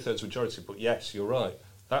need a two-thirds majority, but yes, you're right.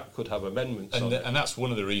 That could have amendments on it. And that's one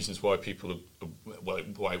of the reasons why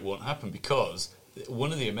why it won't happen, because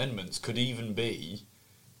one of the amendments could even be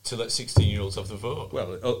to let 16-year-olds have the vote.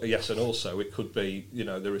 Well, yes, and also it could be,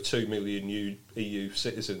 there are 2 million EU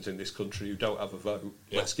citizens in this country who don't have a vote.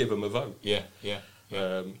 Yeah. Let's give them a vote. Yeah.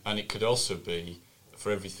 And it could also be,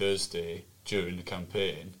 for every Thursday during the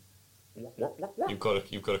campaign, you've got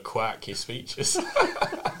to quack your speeches.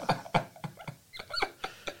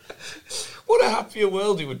 What a happier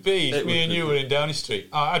world it would be if me and you were in Downing Street.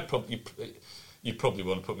 You'd probably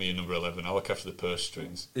want to put me in number 11. I'll look after the purse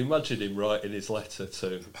strings. Imagine him writing his letter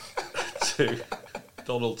to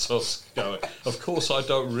Donald Tusk going, of course I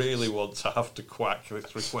don't really want to have to quack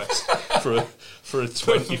this request for a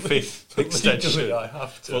 25th extension. Legally I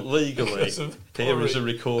have to. But legally, here is a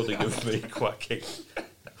recording of me quacking.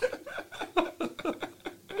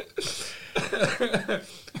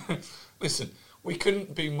 Listen, we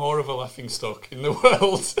couldn't be more of a laughingstock in the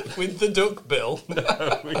world with the duck bill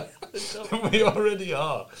than we already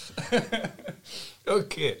are.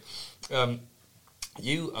 Okay.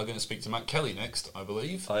 You are going to speak to Matt Kelly next, I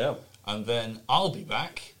believe. I am. And then I'll be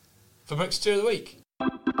back for Brexiteer of the Week.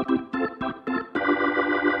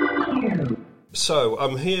 So,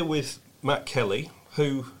 I'm here with Matt Kelly,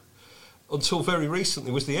 who, until very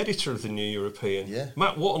recently, was the editor of the New European. Yeah.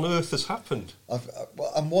 Matt, what on earth has happened?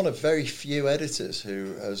 I'm one of very few editors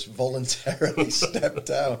who has voluntarily stepped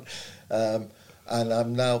down, and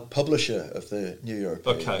I'm now publisher of the New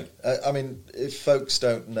European. Okay. I mean, if folks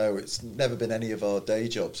don't know, it's never been any of our day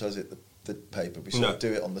jobs, has it, the paper? We sort of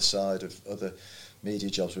do it on the side of other media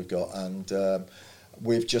jobs we've got, and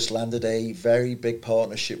we've just landed a very big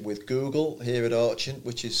partnership with Google here at Archant,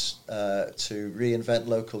 which is to reinvent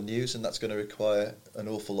local news, and that's going to require an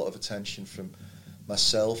awful lot of attention from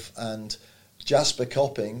myself and Jasper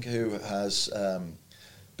Copping, who has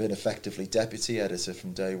been effectively deputy editor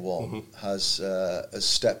from day one, has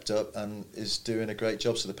stepped up and is doing a great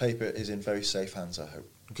job. So the paper is in very safe hands, I hope.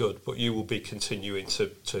 Good, but you will be continuing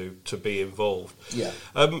to be involved. Yeah.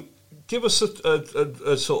 Give us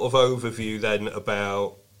a sort of overview then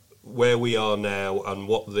about where we are now and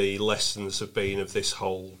what the lessons have been of this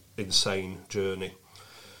whole insane journey.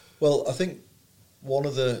 Well, I think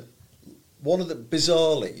bizarrely,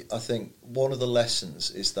 I think one of the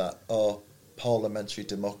lessons is that our parliamentary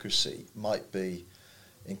democracy might be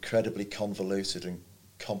incredibly convoluted and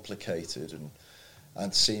complicated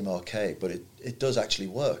and seem archaic, but it does actually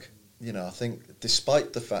work. I think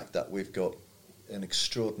despite the fact that we've got an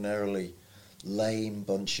extraordinarily lame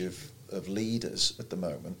bunch of leaders at the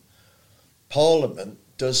moment, Parliament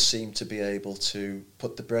does seem to be able to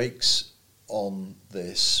put the brakes on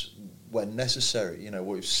this when necessary.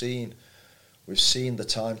 We've seen the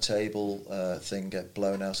timetable thing get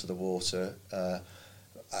blown out of the water.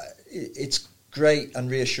 It's great and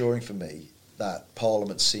reassuring for me that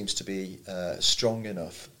Parliament seems to be strong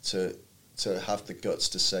enough to have the guts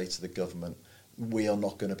to say to the government, we are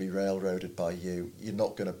not going to be railroaded by you. You're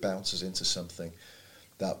not going to bounce us into something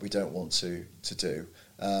that we don't want to do.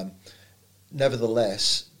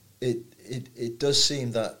 Nevertheless, it does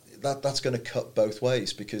seem that's going to cut both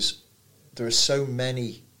ways, because there are so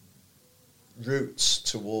many routes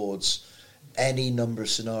towards any number of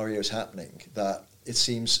scenarios happening that it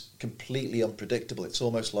seems completely unpredictable. It's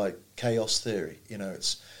almost like chaos theory.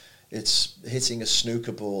 It's hitting a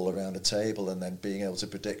snooker ball around a table and then being able to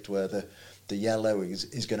predict where the yellow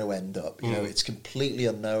is going to end up. It's completely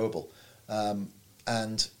unknowable.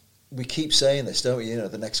 And we keep saying this, don't we?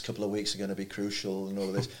 The next couple of weeks are going to be crucial and all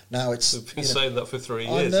of this. Now it's... We've been saying that for 3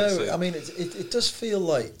 years. I know. I mean, it does feel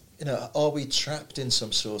like, are we trapped in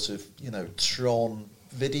some sort of, Tron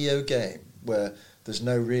video game where there's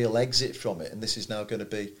no real exit from it, and this is now going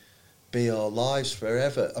to be our lives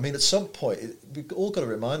forever? I mean, at some point, we've all got to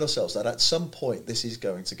remind ourselves that at some point this is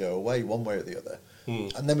going to go away one way or the other.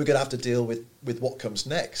 And then we're going to have to deal with what comes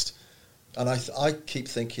next. And I keep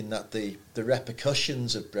thinking that the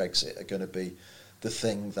repercussions of Brexit are going to be the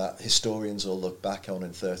thing that historians will look back on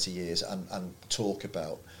in 30 years and talk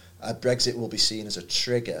about. Brexit will be seen as a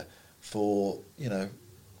trigger for,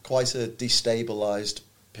 quite a destabilised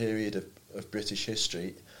period of British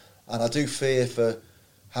history. And I do fear for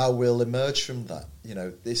how we'll emerge from that.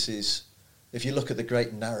 This is, if you look at the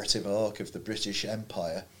great narrative arc of the British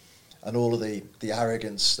Empire and all of the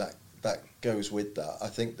arrogance that goes with that, I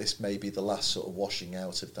think this may be the last sort of washing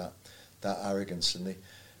out of that arrogance, and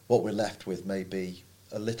what we're left with may be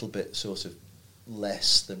a little bit sort of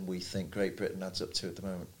less than we think Great Britain adds up to at the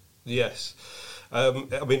moment. Yes. I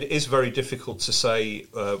mean, it is very difficult to say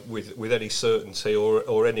with any certainty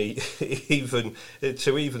or any even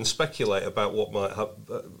speculate about what might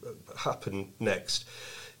happen next.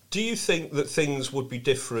 Do you think that things would be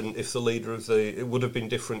different if it would have been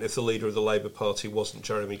different if the leader of the Labour Party wasn't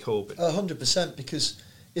Jeremy Corbyn? 100%, because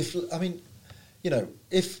if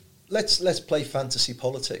let's play fantasy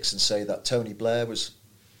politics and say that Tony Blair was,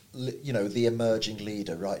 the emerging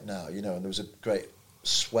leader right now, and there was a great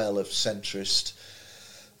swell of centrist,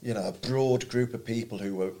 a broad group of people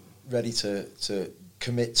who were ready to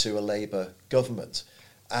commit to a Labour government,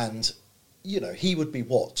 and he would be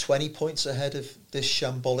 20 points ahead of this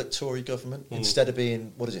shambolic Tory government instead of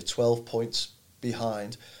being 12 points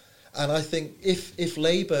behind. And I think if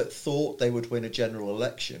Labour thought they would win a general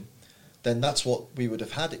election, then that's what we would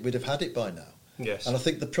have had it. We'd have had it by now. Yes. And I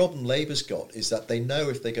think the problem Labour's got is that they know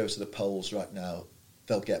if they go to the polls right now,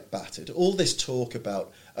 they'll get battered. All this talk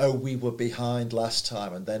about, we were behind last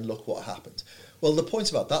time and then look what happened. Well, the point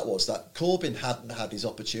about that was that Corbyn hadn't had his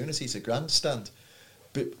opportunity to grandstand,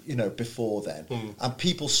 before then. And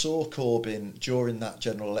people saw Corbyn during that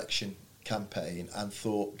general election campaign and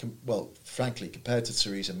thought, well, frankly, compared to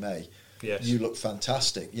Theresa May, yes, you look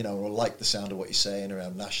fantastic. I like the sound of what you're saying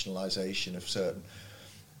around nationalisation of certain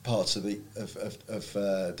parts of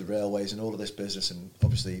the railways and all of this business, and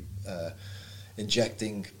obviously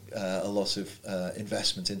injecting a lot of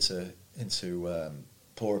investment into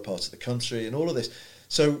poorer parts of the country and all of this.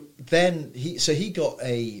 So then he got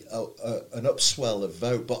an upswell of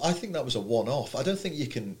vote, but I think that was a one-off. I don't think you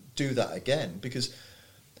can do that again, because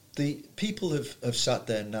the people have sat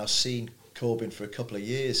there and now seen Corbyn for a couple of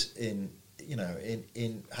years in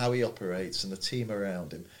how he operates and the team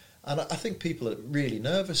around him, and I think people are really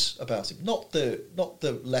nervous about him. Not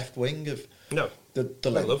the left wing of the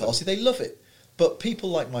Labour Party, they love it, but people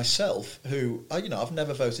like myself who I've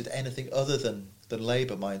never voted anything other than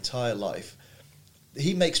Labour my entire life.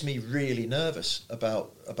 He makes me really nervous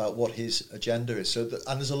about what his agenda is. And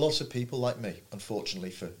there's a lot of people like me,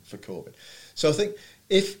 unfortunately, for Corbyn. So I think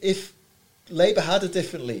if Labour had a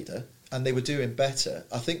different leader and they were doing better,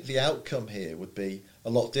 I think the outcome here would be a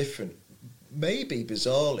lot different. Maybe,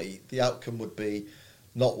 bizarrely, the outcome would be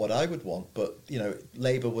not what I would want, but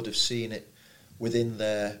Labour would have seen it within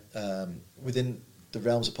the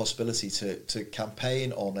realms of possibility to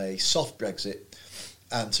campaign on a soft Brexit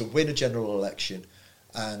and to win a general election,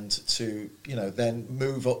 and to then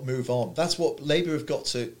move on. That's what Labour have got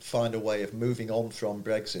to find a way of moving on from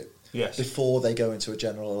Brexit. Yes. Before they go into a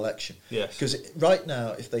general election. Yes. Because right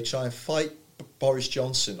now, if they try and fight Boris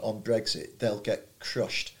Johnson on Brexit, they'll get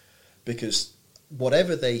crushed. because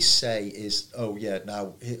whatever they say is, oh yeah,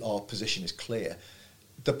 now our position is clear.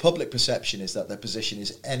 The public perception is that their position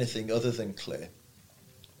is anything other than clear.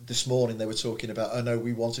 This morning they were talking about, oh no,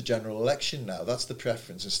 we want a general election now. That's the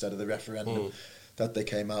preference instead of the referendum that they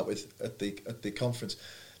came out with at the conference.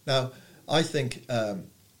 Now, I think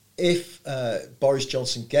if Boris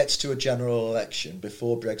Johnson gets to a general election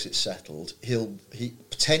before Brexit's settled, he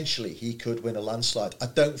potentially could win a landslide. I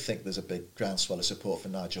don't think there's a big groundswell of support for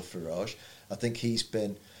Nigel Farage. I think he's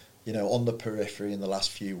been, on the periphery in the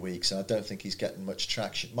last few weeks, and I don't think he's getting much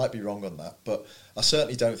traction. Might be wrong on that, but I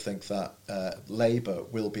certainly don't think that Labour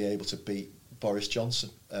will be able to beat Boris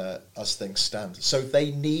Johnson as things stand. So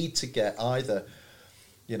they need to get either,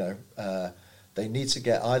 they need to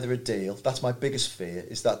get either a deal. That's my biggest fear,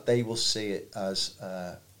 is that they will see it as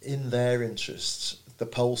in their interests. The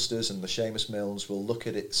pollsters and the Seamus Milnes will look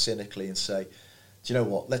at it cynically and say, do you know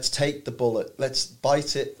what, let's take the bullet, let's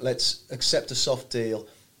bite it, let's accept a soft deal,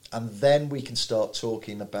 and then we can start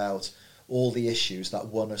talking about all the issues that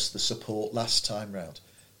won us the support last time round.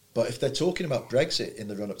 But if they're talking about Brexit in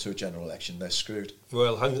the run-up to a general election, they're screwed.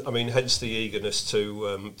 Well, hence the eagerness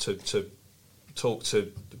to talk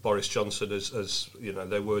to Boris Johnson as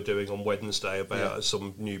they were doing on Wednesday about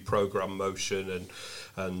some new programme motion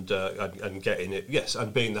and getting it,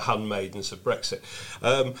 and being the handmaidens of Brexit.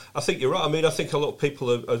 I think you're right. I mean, I think a lot of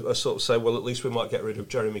people are sort of saying, well, at least we might get rid of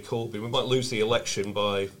Jeremy Corbyn. We might lose the election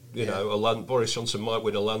by, Boris Johnson might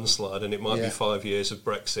win a landslide, and it might be 5 years of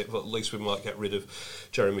Brexit, but at least we might get rid of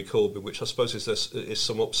Jeremy Corbyn, which I suppose is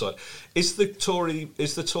some upside. Is the Tories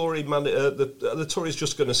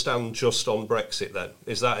just going to stand just on Brexit then?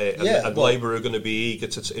 Is that it? And Labour are going to be eager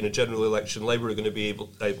to, in a general election, Labour are going to be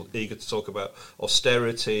eager to talk about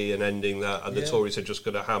austerity and ending that, and the Tories are just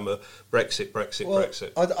going to hammer Brexit.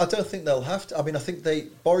 I don't think they'll have to. I mean, I think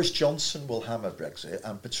Boris Johnson will hammer Brexit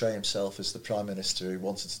and portray himself as the Prime Minister who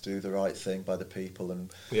wanted to do the right thing by the people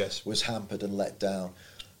and was hampered and let down.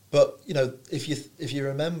 But if you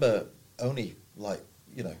remember, only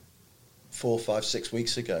 4, 5, 6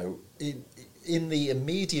 weeks ago, in the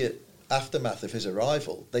immediate aftermath of his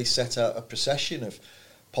arrival, they set out a procession of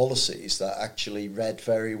policies that actually read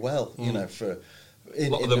very well. For a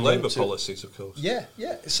lot of them Labour policies, of course. Yeah.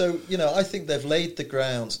 So I think they've laid the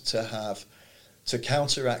ground to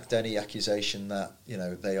counteract any accusation that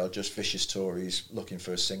they are just vicious Tories looking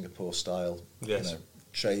for a Singapore-style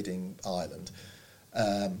trading island.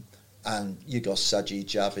 And you got Sajid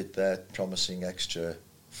Javid there promising extra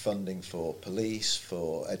funding for police,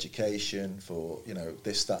 for education, for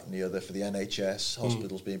this, that, and the other, for the NHS,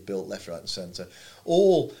 hospitals being built left, right, and centre,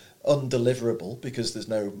 all undeliverable because there's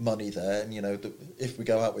no money there. And if we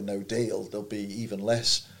go out with no deal, there'll be even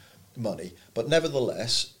less money. But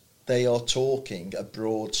nevertheless, they are talking a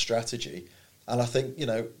broad strategy, and I think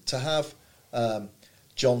to have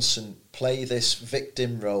Johnson play this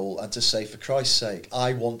victim role and to say, for Christ's sake,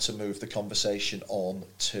 I want to move the conversation on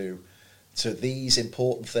to these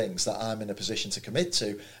important things that I'm in a position to commit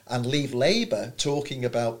to, and leave Labour talking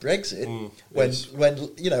about Brexit when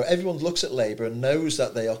everyone looks at Labour and knows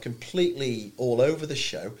that they are completely all over the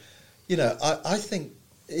show. I think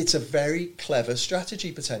it's a very clever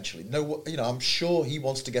strategy potentially. I'm sure he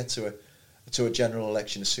wants to get to a general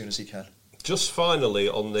election as soon as he can. Just finally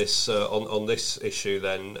on this on this issue,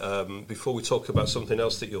 then, before we talk about something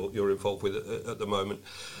else that you're involved with at the moment,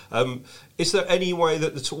 is there any way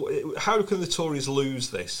that how can the Tories lose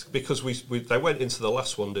this? Because they went into the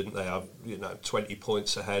last one, didn't they? Have 20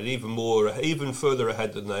 points ahead, even further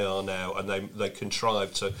ahead than they are now, and they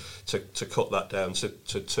contrived to cut that down to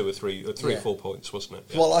 2 or 3 or 4 points, wasn't it?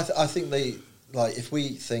 Yeah. Well, I think if we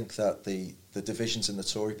think that the divisions in the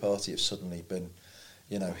Tory party have suddenly been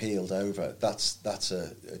healed over, that's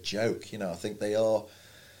a joke. I think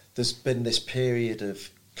there's been this period of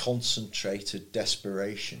concentrated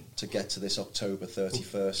desperation to get to this October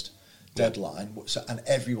 31st deadline, and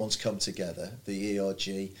everyone's come together, the ERG,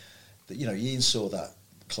 you even saw that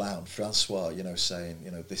clown, Francois, saying,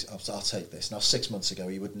 this, I'll take this. Now, 6 months ago,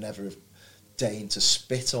 he would never have deigned to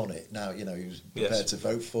spit on it. Now, he was prepared to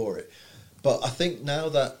vote for it. But I think now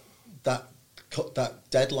that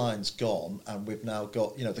deadline's gone, and we've now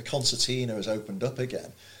got, the concertina has opened up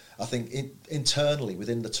again. I think internally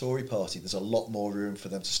within the Tory party, there's a lot more room for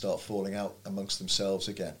them to start falling out amongst themselves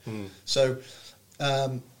again. So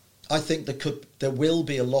I think there will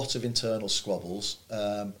be a lot of internal squabbles.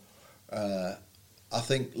 I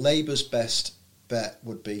think Labour's best bet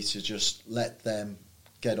would be to just let them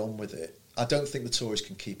get on with it. I don't think the Tories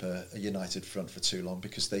can keep a united front for too long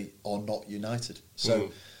because they are not united.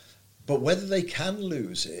 So. But whether they can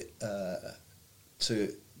lose it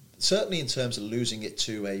to certainly in terms of losing it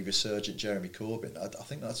to a resurgent Jeremy Corbyn, I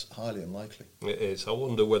think that's highly unlikely. It is. I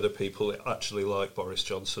wonder whether people actually like Boris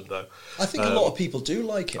Johnson now. I think a lot of people do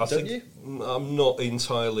like him, don't you? I'm not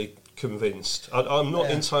entirely convinced. I'm not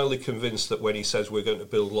entirely convinced that when he says we're going to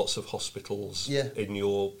build lots of hospitals in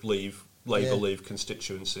your Labour Leave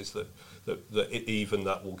constituencies, that even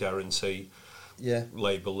that will guarantee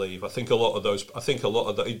Labour leave. I think a lot of those.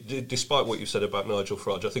 Despite what you said about Nigel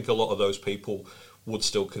Farage, I think a lot of those people would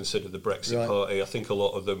still consider the Brexit Party. I think a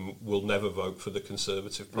lot of them will never vote for the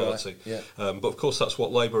Conservative Party. Right. Yeah. But of course, that's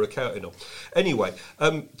what Labour are counting on. Anyway,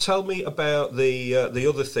 tell me about the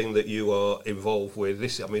other thing that you are involved with.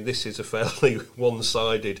 This is a fairly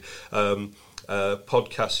one-sided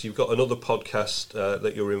podcast. You've got another podcast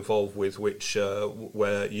that you're involved with, which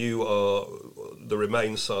where you are the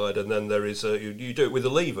Remain side, and then there is you do it with a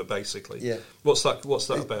Lever, basically. Yeah. What's that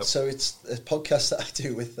about? So it's a podcast that I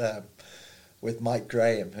do with Mike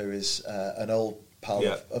Graham, who is an old pal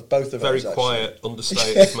of both of us. Very quiet,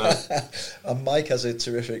 understated man. And Mike has a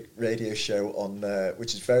terrific radio show on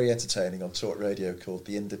which is very entertaining on Talk Radio called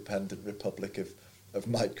The Independent Republic of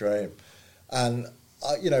Mike Graham, and.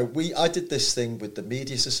 I did this thing with the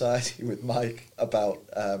Media Society with Mike about,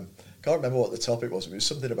 can't remember what the topic was, it was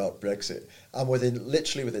something about Brexit, and within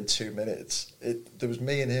 2 minutes, there was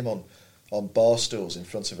me and him on bar stools in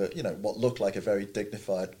front of what looked like a very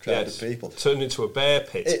dignified crowd of people. Turned into a bear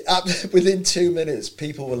pit. Within 2 minutes,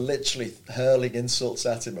 people were literally hurling insults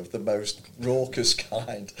at him of the most raucous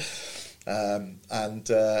kind.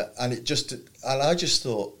 And I just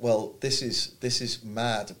thought, well, this is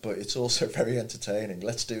mad, but it's also very entertaining.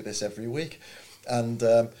 Let's do this every week, and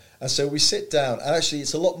so we sit down, and actually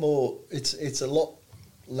it's a lot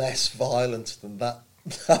less violent than that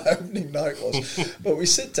opening night was. But we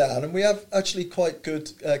sit down and we have actually quite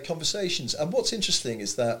good conversations. And what's interesting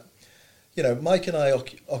is that Mike and I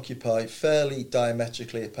occupy fairly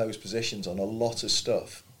diametrically opposed positions on a lot of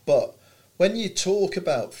stuff, but when you talk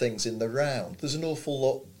about things in the round, there's an awful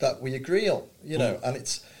lot that we agree on, and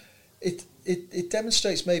it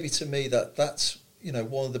demonstrates maybe to me that that's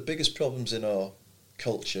one of the biggest problems in our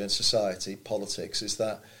culture and society, politics, is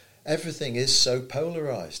that everything is so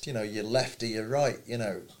polarised. You're left or you're right.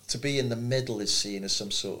 To be in the middle is seen as some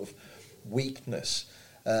sort of weakness.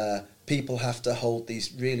 People have to hold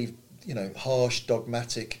these really harsh,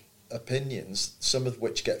 dogmatic opinions, some of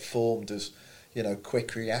which get formed as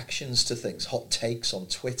quick reactions to things, hot takes on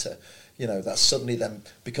Twitter. That's suddenly them,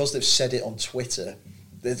 because they've said it on Twitter,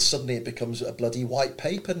 then suddenly it becomes a bloody white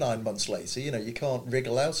paper 9 months later. You can't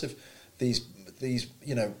wriggle out of these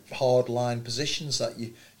hard line positions that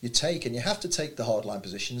you take, and you have to take the hard line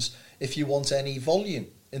positions if you want any volume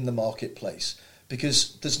in the marketplace,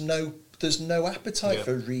 because there's no appetite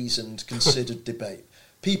for reasoned, considered debate.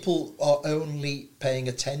 People are only paying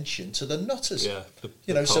attention to the nutters. Yeah,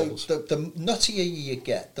 so the nuttier you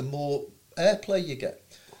get, the more airplay you get.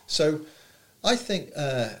 So I think,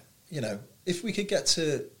 if we could get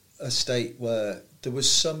to a state where there was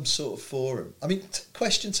some sort of forum. I mean,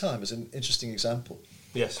 Question Time is an interesting example.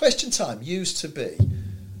 Yes. Question Time used to be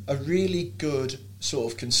a really good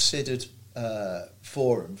sort of considered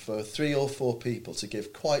forum for 3 or 4 people to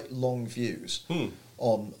give quite long views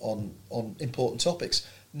on important topics.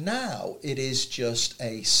 Now it is just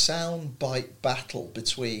a soundbite battle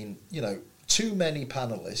between too many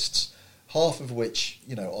panelists, half of which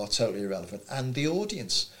are totally irrelevant, and the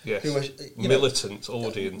audience, who are militant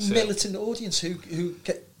audience who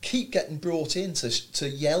keep getting brought in to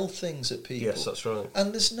yell things at people. Yes, that's right.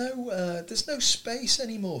 And there's no space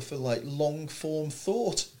anymore for long form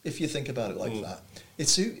thought, if you think about it like that.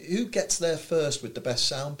 It's who gets there first with the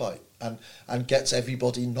best soundbite and gets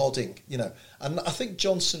everybody nodding, And I think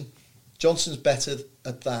Johnson's better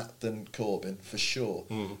at that than Corbyn, for sure.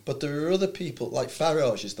 But there are other people, like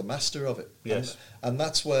Farage is the master of it. Yes. And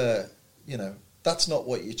that's where, that's not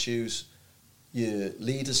what you choose your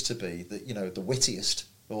leaders to be, the wittiest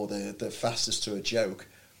or the fastest to a joke,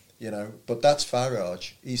 But that's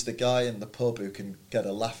Farage. He's the guy in the pub who can get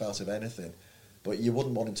a laugh out of anything. But you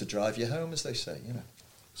wouldn't want him to drive you home, as they say,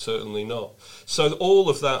 Certainly not. So all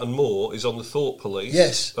of that and more is on the Thought Police.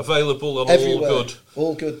 Yes. Available on everywhere.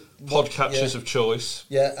 All good podcatchers of choice.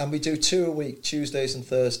 Yeah, and we do 2 a week, Tuesdays and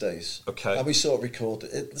Thursdays. Okay. And we sort of record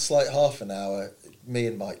it. It's like half an hour, me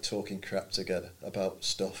and Mike talking crap together about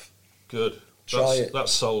stuff. Good. Try it.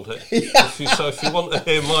 That's sold it. If you want to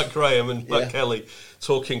hear Mike Graham and Matt Kelly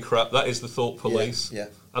talking crap, that is the Thought Police. Yeah.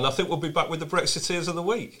 And I think we'll be back with the Brexiteers of the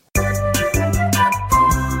week.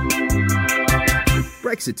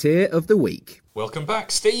 Brexiteer of the Week. Welcome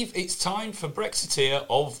back, Steve. It's time for Brexiteer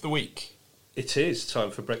of the Week. It is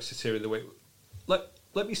time for Brexiteer of the Week.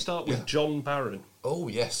 let me start with John Barron. Oh,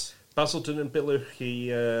 yes. Basildon and Billericay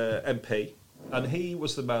MP. And he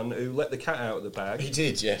was the man who let the cat out of the bag. He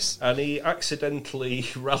did, yes. And he accidentally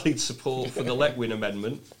rallied support for the Letwin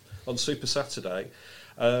Amendment on Super Saturday.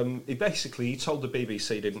 He told the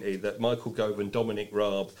BBC, didn't he, that Michael Gove and Dominic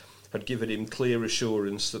Raab had given him clear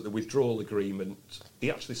assurance that the withdrawal agreement, he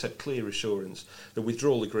actually said clear assurance, the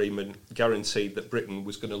withdrawal agreement guaranteed that Britain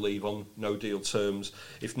was going to leave on no-deal terms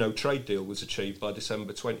if no trade deal was achieved by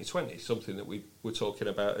December 2020, something that we were talking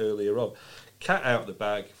about earlier on. Cat out of the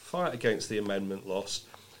bag, fight against the amendment, lost.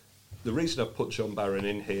 The reason I've put John Barron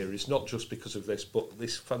in here is not just because of this, but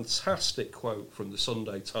this fantastic quote from the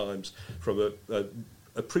Sunday Times from a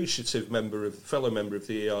appreciative fellow member of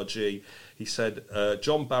the ERG. He said,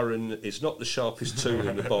 John Barron is not the sharpest tool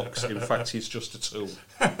in the box. In fact, he's just a tool.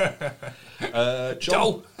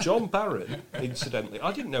 John Barron, incidentally,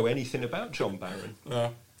 I didn't know anything about John Barron.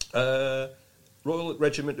 No. Royal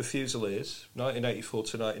Regiment of Fusiliers, 1984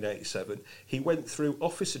 to 1987. He went through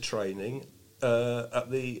officer training at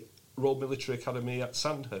the Royal Military Academy at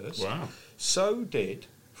Sandhurst. Wow. So did,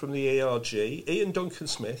 from the ERG, Ian Duncan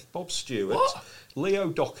Smith, Bob Stewart, Leo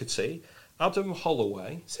Doherty, Adam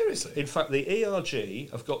Holloway. Seriously? In fact, the ERG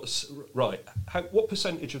have got... Right, what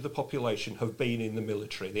percentage of the population have been in the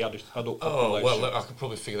military, the adult population? Oh, well, look, I could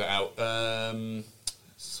probably figure that out. About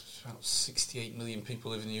 68 million people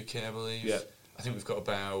live in the UK, I believe. Yeah. I think we've got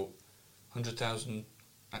about 100,000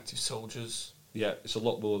 active soldiers. Yeah, it's a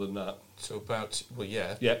lot more than that. So about... Well,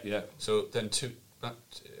 yeah. Yeah. So then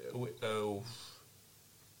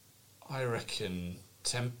I reckon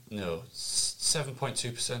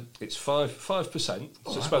 7.2%. It's 5%.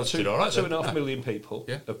 Oh, so it's about 2.5 million people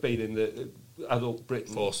Yeah. have been in the adult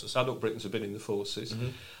Britain forces. Adult Britons have been in the forces.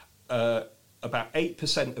 Mm-hmm. About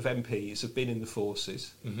 8% of MPs have been in the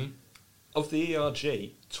forces. Mm-hmm. Of the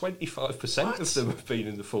ERG, 25% of them have been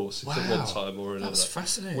in the forces at one time or another. That's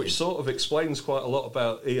fascinating. Which sort of explains quite a lot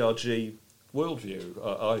about ERG worldview.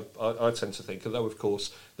 I tend to think, although of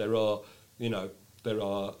course there are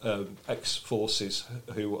ex-forces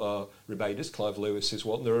who are Remainers. Clive Lewis is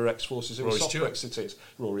one. There are ex-forces who are soft Brexiteers.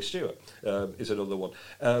 Rory Stewart is another one.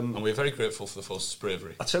 And we're very grateful for the forces'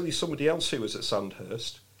 bravery. I tell you somebody else who was at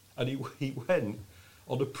Sandhurst, and he went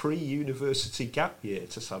on a pre-university gap year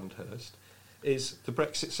to Sandhurst, is the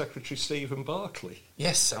Brexit Secretary Stephen Barclay.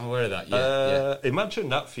 Yes, I'm aware of that, yeah. Imagine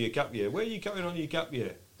that for your gap year. Where are you going on your gap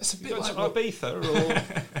year? It's a bit like to Ibiza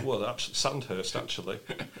or... well, actually, Sandhurst, actually.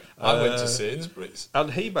 I went to Sainsbury's.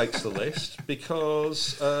 And he makes the list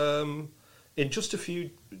because in just a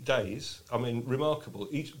few days, I mean, remarkable,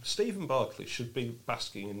 Stephen Barclay should be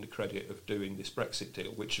basking in the credit of doing this Brexit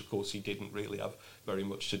deal, which, of course, he didn't really have very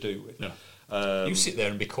much to do with. No. You sit there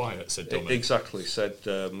and be quiet, said Dominic. Exactly, said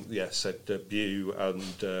Bew and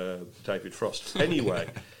David Frost. Anyway,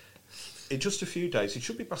 in just a few days, he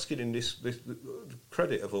should be basking in this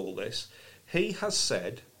credit of all this. He has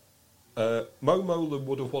said Mo Molan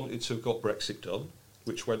would have wanted to have got Brexit done,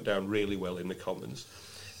 which went down really well in the Commons.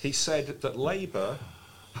 He said that Labour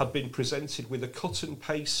had been presented with a cut and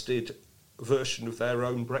pasted version of their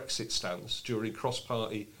own Brexit stance during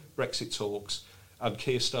cross-party Brexit talks, and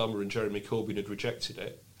Keir Starmer and Jeremy Corbyn had rejected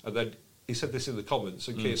it. And then he said this in the comments,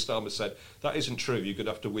 and Keir Starmer said, that isn't true, you're going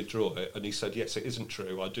to have to withdraw it. And he said, yes, it isn't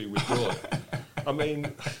true, I do withdraw it. I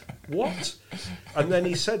mean, what? And then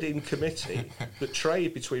he said in committee that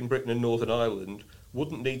trade between Britain and Northern Ireland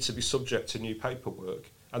wouldn't need to be subject to new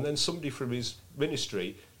paperwork. And then somebody from his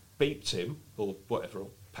ministry beeped him, or whatever, or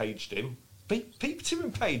paged him. Beeped him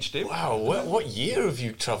and paged him. Wow, what year have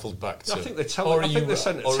you travelled back to? I think they sent a telegram.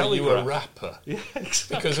 Or are you a rapper? Yeah,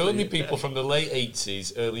 exactly. Because only people from the late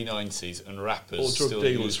 80s, early 90s and rappers or drug still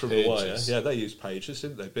dealers use from pages. the wire. Yeah, they used pages,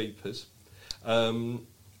 didn't they? Beepers.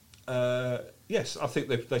 Yes, I think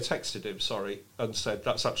they texted him, and said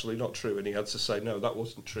that's actually not true, and he had to say, no, that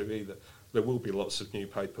wasn't true either. There will be lots of new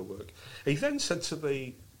paperwork. He then said to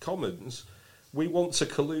the Commons, we want to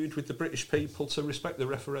collude with the British people to respect the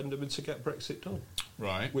referendum and to get Brexit done.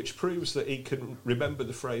 Right. Which proves that he can remember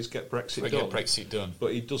the phrase get Brexit done. Get Brexit done.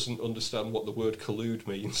 But he doesn't understand what the word collude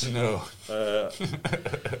means. No.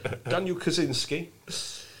 Daniel Kaczynski.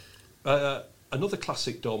 Another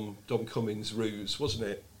classic Dom Cummings ruse, wasn't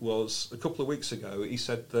it? Was a couple of weeks ago he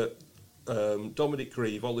said that Dominic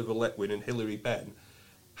Grieve, Oliver Letwin and Hilary Benn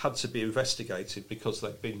had to be investigated because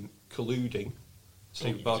they'd been colluding,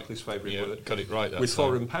 Stephen Barclay's favourite word, got it right, with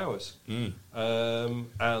foreign powers. Mm.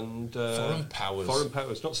 Foreign powers? Foreign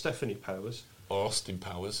powers, not Stephanie Powers. Or Austin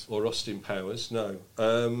Powers. Or Austin Powers, no.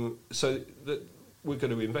 So we're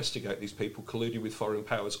going to investigate these people colluding with foreign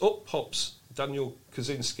powers. Up pops Daniel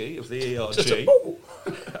Kaczynski of the ERG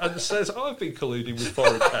and says, I've been colluding with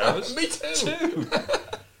foreign powers. Me too.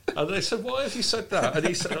 And they said, why have you said that? And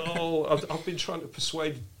he said, I've been trying to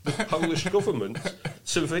persuade the Polish government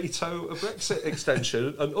to veto a Brexit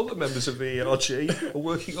extension, and other members of the ERG are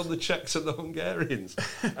working on the Czechs and the Hungarians.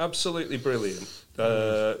 Absolutely brilliant.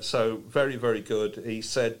 So very, very good. He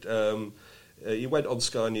said, he went on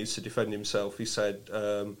Sky News to defend himself. He said,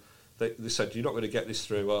 they said, you're not going to get this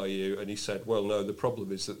through, are you? And he said, well, no, the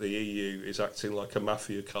problem is that the EU is acting like a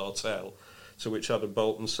mafia cartel. To which Adam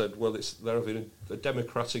Bolton said, well, they're having a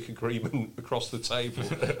democratic agreement across the table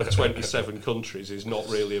of 27 countries. Is not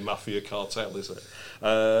really a mafia cartel, is it?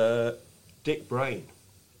 Dick Brain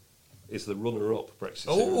is the runner-up Brexiteer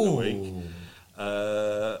of the week.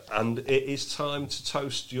 And it is time to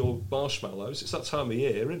toast your marshmallows. It's that time of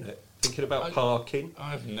year, isn't it? Thinking about parking.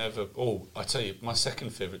 I've never... Oh, I tell you, my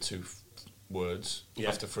second favourite two words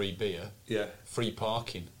after free beer. Yeah. Free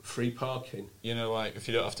parking. Free parking. You know, like if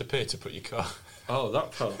you don't have to pay to put your car. Oh,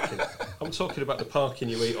 that parking. I'm talking about the parking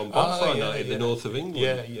you eat on bonfire night in the north of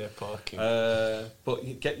England. Yeah, parking. But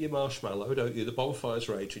you get your marshmallow, don't you? The bonfire's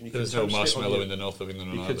raging. There's no marshmallow in the north of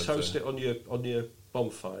England. You can toast it on your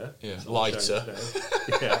bonfire. Yeah, lighter.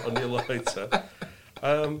 Yeah, on your lighter.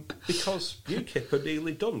 Because UKIP are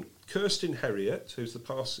nearly done. Kirsten Herriot, who's the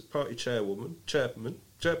party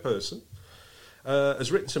chairperson,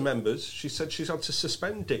 has written to members. She said she's had to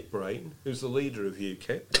suspend Dick Brain, who's the leader of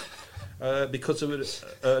UKIP, because of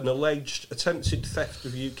an alleged attempted theft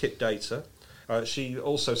of UKIP data. She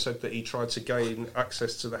also said that he tried to gain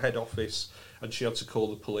access to the head office and she had to call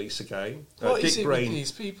the police again. What is it with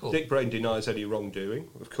these people? Dick Brain denies any wrongdoing,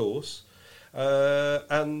 of course.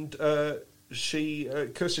 Kirsten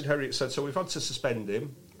Herriot said, so we've had to suspend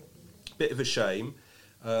him. Bit of a shame.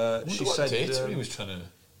 She said data he was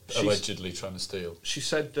allegedly trying to steal. She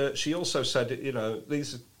said. She also said, you know,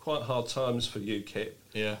 these are quite hard times for UKIP.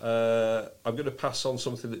 Yeah. I'm going to pass on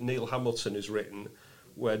something that Neil Hamilton has written,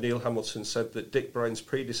 where Neil Hamilton said that Dick Brain's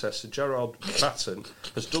predecessor, Gerard Batten,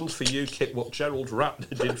 has done for UKIP what Gerald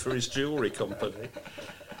Ratner did for his jewellery company.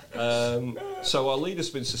 So our leader's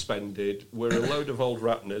been suspended, we're a load of old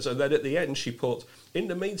Ratners, and then at the end she put, in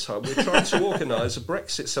the meantime we're trying to organise a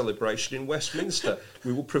Brexit celebration in Westminster.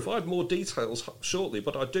 We will provide more details shortly,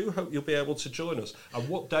 but I do hope you'll be able to join us. And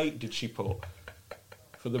what date did she put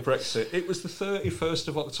for the Brexit? It was the 31st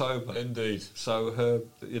of October. Indeed. So,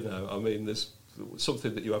 you know, I mean, there's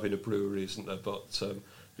something that you have in a brewery, isn't there? But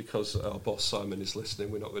because our boss Simon is listening,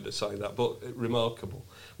 we're not going to say that. But remarkable.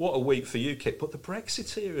 What a week for UKIP. But the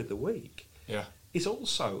Brexiteer of the week is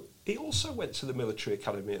also... He also went to the military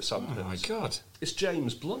academy at Sandhurst. Oh, my God. It's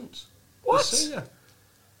James Blunt. What? The singer.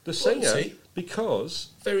 The singer,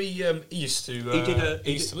 because... Very... he used to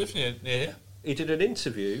live near here. He did an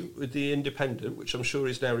interview with The Independent, which I'm sure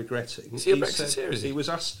he's now regretting. Is he a Brexiteer, is he? He was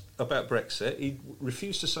asked about Brexit. He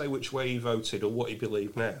refused to say which way he voted or what he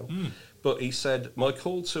believed now. But he said, my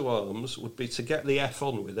call to arms would be to get the F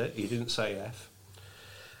on with it. He didn't say F.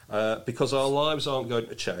 Because our lives aren't going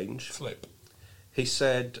to change. Flip. He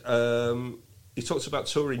said... he talked about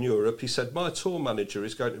touring Europe. He said, my tour manager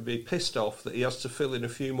is going to be pissed off that he has to fill in a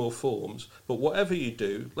few more forms. But whatever you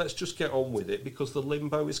do, let's just get on with it because the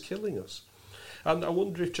limbo is killing us. And I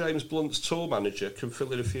wonder if James Blunt's tour manager can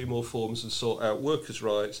fill in a few more forms and sort out workers'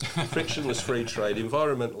 rights, frictionless free trade,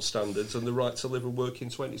 environmental standards and the right to live and work in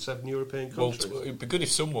 27 European countries. Well, it'd be good if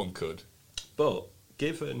someone could. But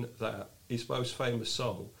given that his most famous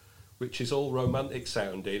song, which is all romantic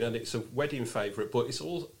sounding and it's a wedding favourite, but it's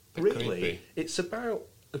all really... creepy. It's about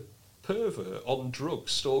a pervert on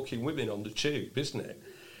drugs stalking women on the tube, isn't it?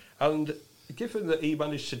 And given that he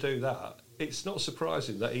managed to do that, it's not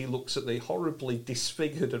surprising that he looks at the horribly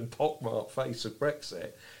disfigured and pockmarked face of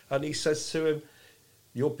Brexit and he says to him,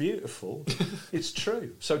 you're beautiful. It's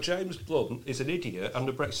true. So James Blunt is an idiot and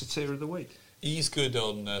the Brexiteer of the week. He's good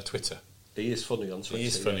on Twitter. He is funny on Twitter. He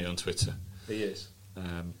is funny on Twitter. He is.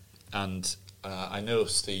 And I know,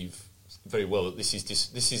 Steve, very well that this is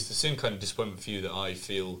the same kind of disappointment for you that I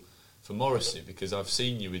feel for Morrissey, because I've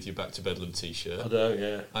seen you with your Back to Bedlam T-shirt. I know,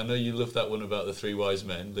 yeah. I know you love that one about the three wise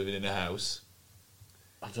men living in a house.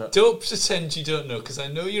 Don't pretend you don't know, because I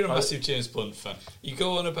know you're a massive James Blunt fan. You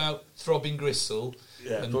go on about Throbbing Gristle.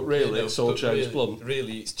 Yeah, but really, it's all James Blunt.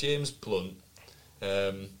 Really, it's James Blunt.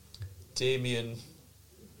 Damien... Do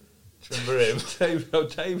you remember him?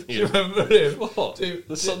 Damien. Do you remember him? What?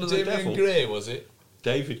 The son of the devil? Damien Gray, was it?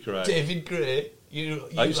 David Gray. David Gray.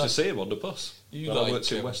 I used to see him on the bus when I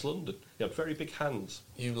worked in him. West London. He had very big hands.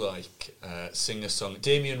 You sing a song.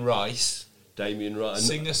 Damien Rice. Damien Rice.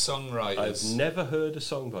 Singer-songwriters. I've never heard a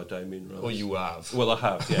song by Damien Rice. Oh, you have? Well, I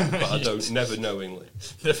have, yeah, but I don't. Never knowingly.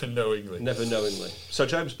 Never knowingly. Never knowingly. So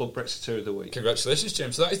James Blunt, Brexiteer of the Week. Congratulations,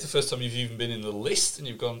 James. So that is the first time you've even been in the list, and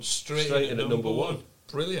you've gone straight in at number one.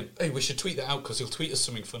 Brilliant. Hey, we should tweet that out because he'll tweet us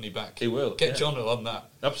something funny back. He will. Get John on that.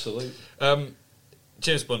 Absolutely.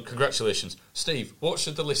 James Blunt, congratulations. Steve, what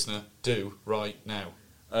should the listener do right now?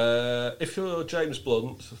 If you're James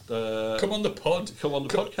Blunt... come on the pod. Come on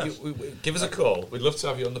the podcast. Give us a call. We'd love to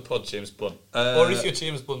have you on the pod, James Blunt. Or if you're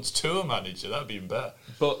James Blunt's tour manager, that'd be even better.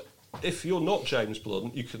 But if you're not James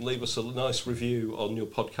Blunt, you can leave us a nice review on your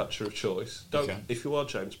podcatcher of choice. If you are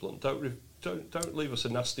James Blunt, don't leave us a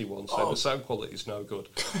nasty one saying the sound quality is no good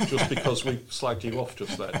just because we slagged you off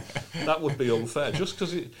just then. That would be unfair. Just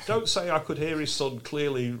because don't say I could hear his son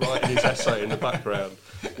clearly writing his essay in the background.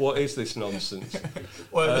 What is this nonsense?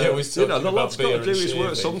 Well, the lad's got to do his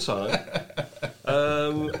work sometime.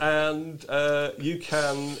 And you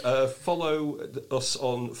can follow us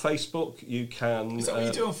on Facebook. You can. Is that what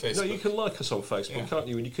you do on Facebook? No, you can like us on Facebook, can't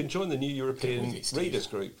you? And you can join the New European Readers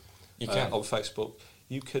Group. You can on Facebook.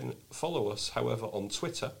 You can follow us, however, on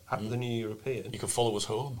Twitter at The New European. You can follow us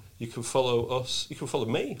home. You can follow us. You can follow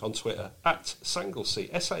me on Twitter at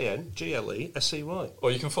Sanglesey, SANGLESEY.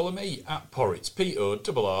 Or you can follow me at Porritt, PORRITT.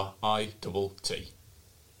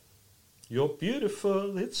 You're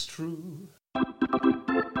beautiful, it's true.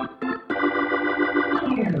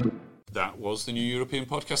 That was the New European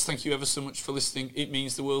Podcast. Thank you ever so much for listening. It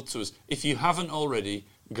means the world to us. If you haven't already,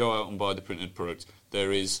 go out and buy the printed product.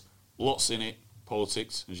 There is lots in it.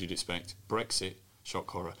 Politics, as you'd expect, Brexit,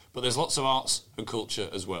 shock horror. But there's lots of arts and culture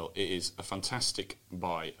as well. It is a fantastic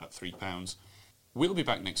buy at £3. We'll be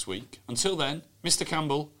back next week. Until then, Mr.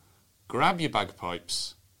 Campbell, grab your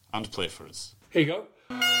bagpipes and play for us. Here you go.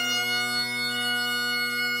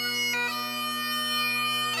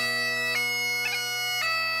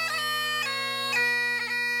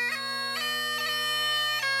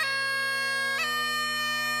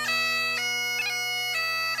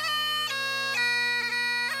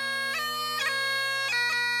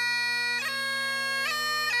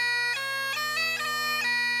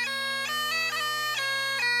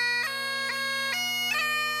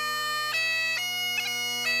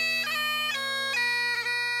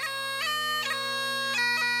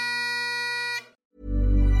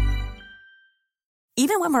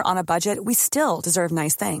 Even when we're on a budget, we still deserve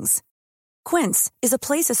nice things. Quince is a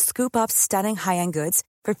place to scoop up stunning high-end goods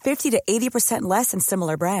for 50 to 80% less than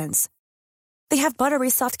similar brands. They have buttery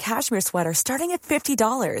soft cashmere sweaters starting at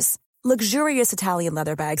 $50, luxurious Italian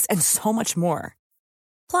leather bags, and so much more.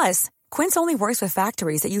 Plus, Quince only works with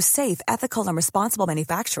factories that use safe, ethical, and responsible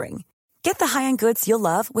manufacturing. Get the high-end goods you'll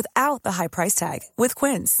love without the high price tag with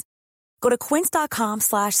Quince. Go to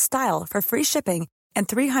quince.com/style for free shipping and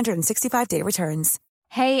 365-day returns.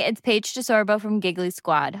 Hey, it's Paige DeSorbo from Giggly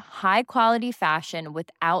Squad. High quality fashion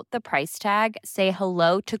without the price tag. Say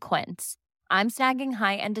hello to Quince. I'm snagging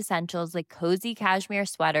high-end essentials like cozy cashmere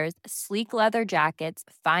sweaters, sleek leather jackets,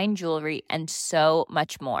 fine jewelry, and so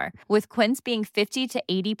much more. With Quince being 50 to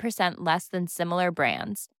 80% less than similar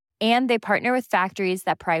brands. And they partner with factories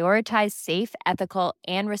that prioritize safe, ethical,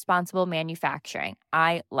 and responsible manufacturing.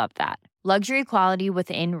 I love that. Luxury quality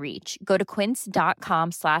within reach. Go to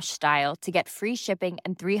quince.com/style to get free shipping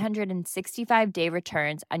and 365-day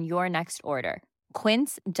returns on your next order.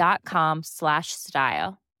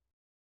 Quince.com/style.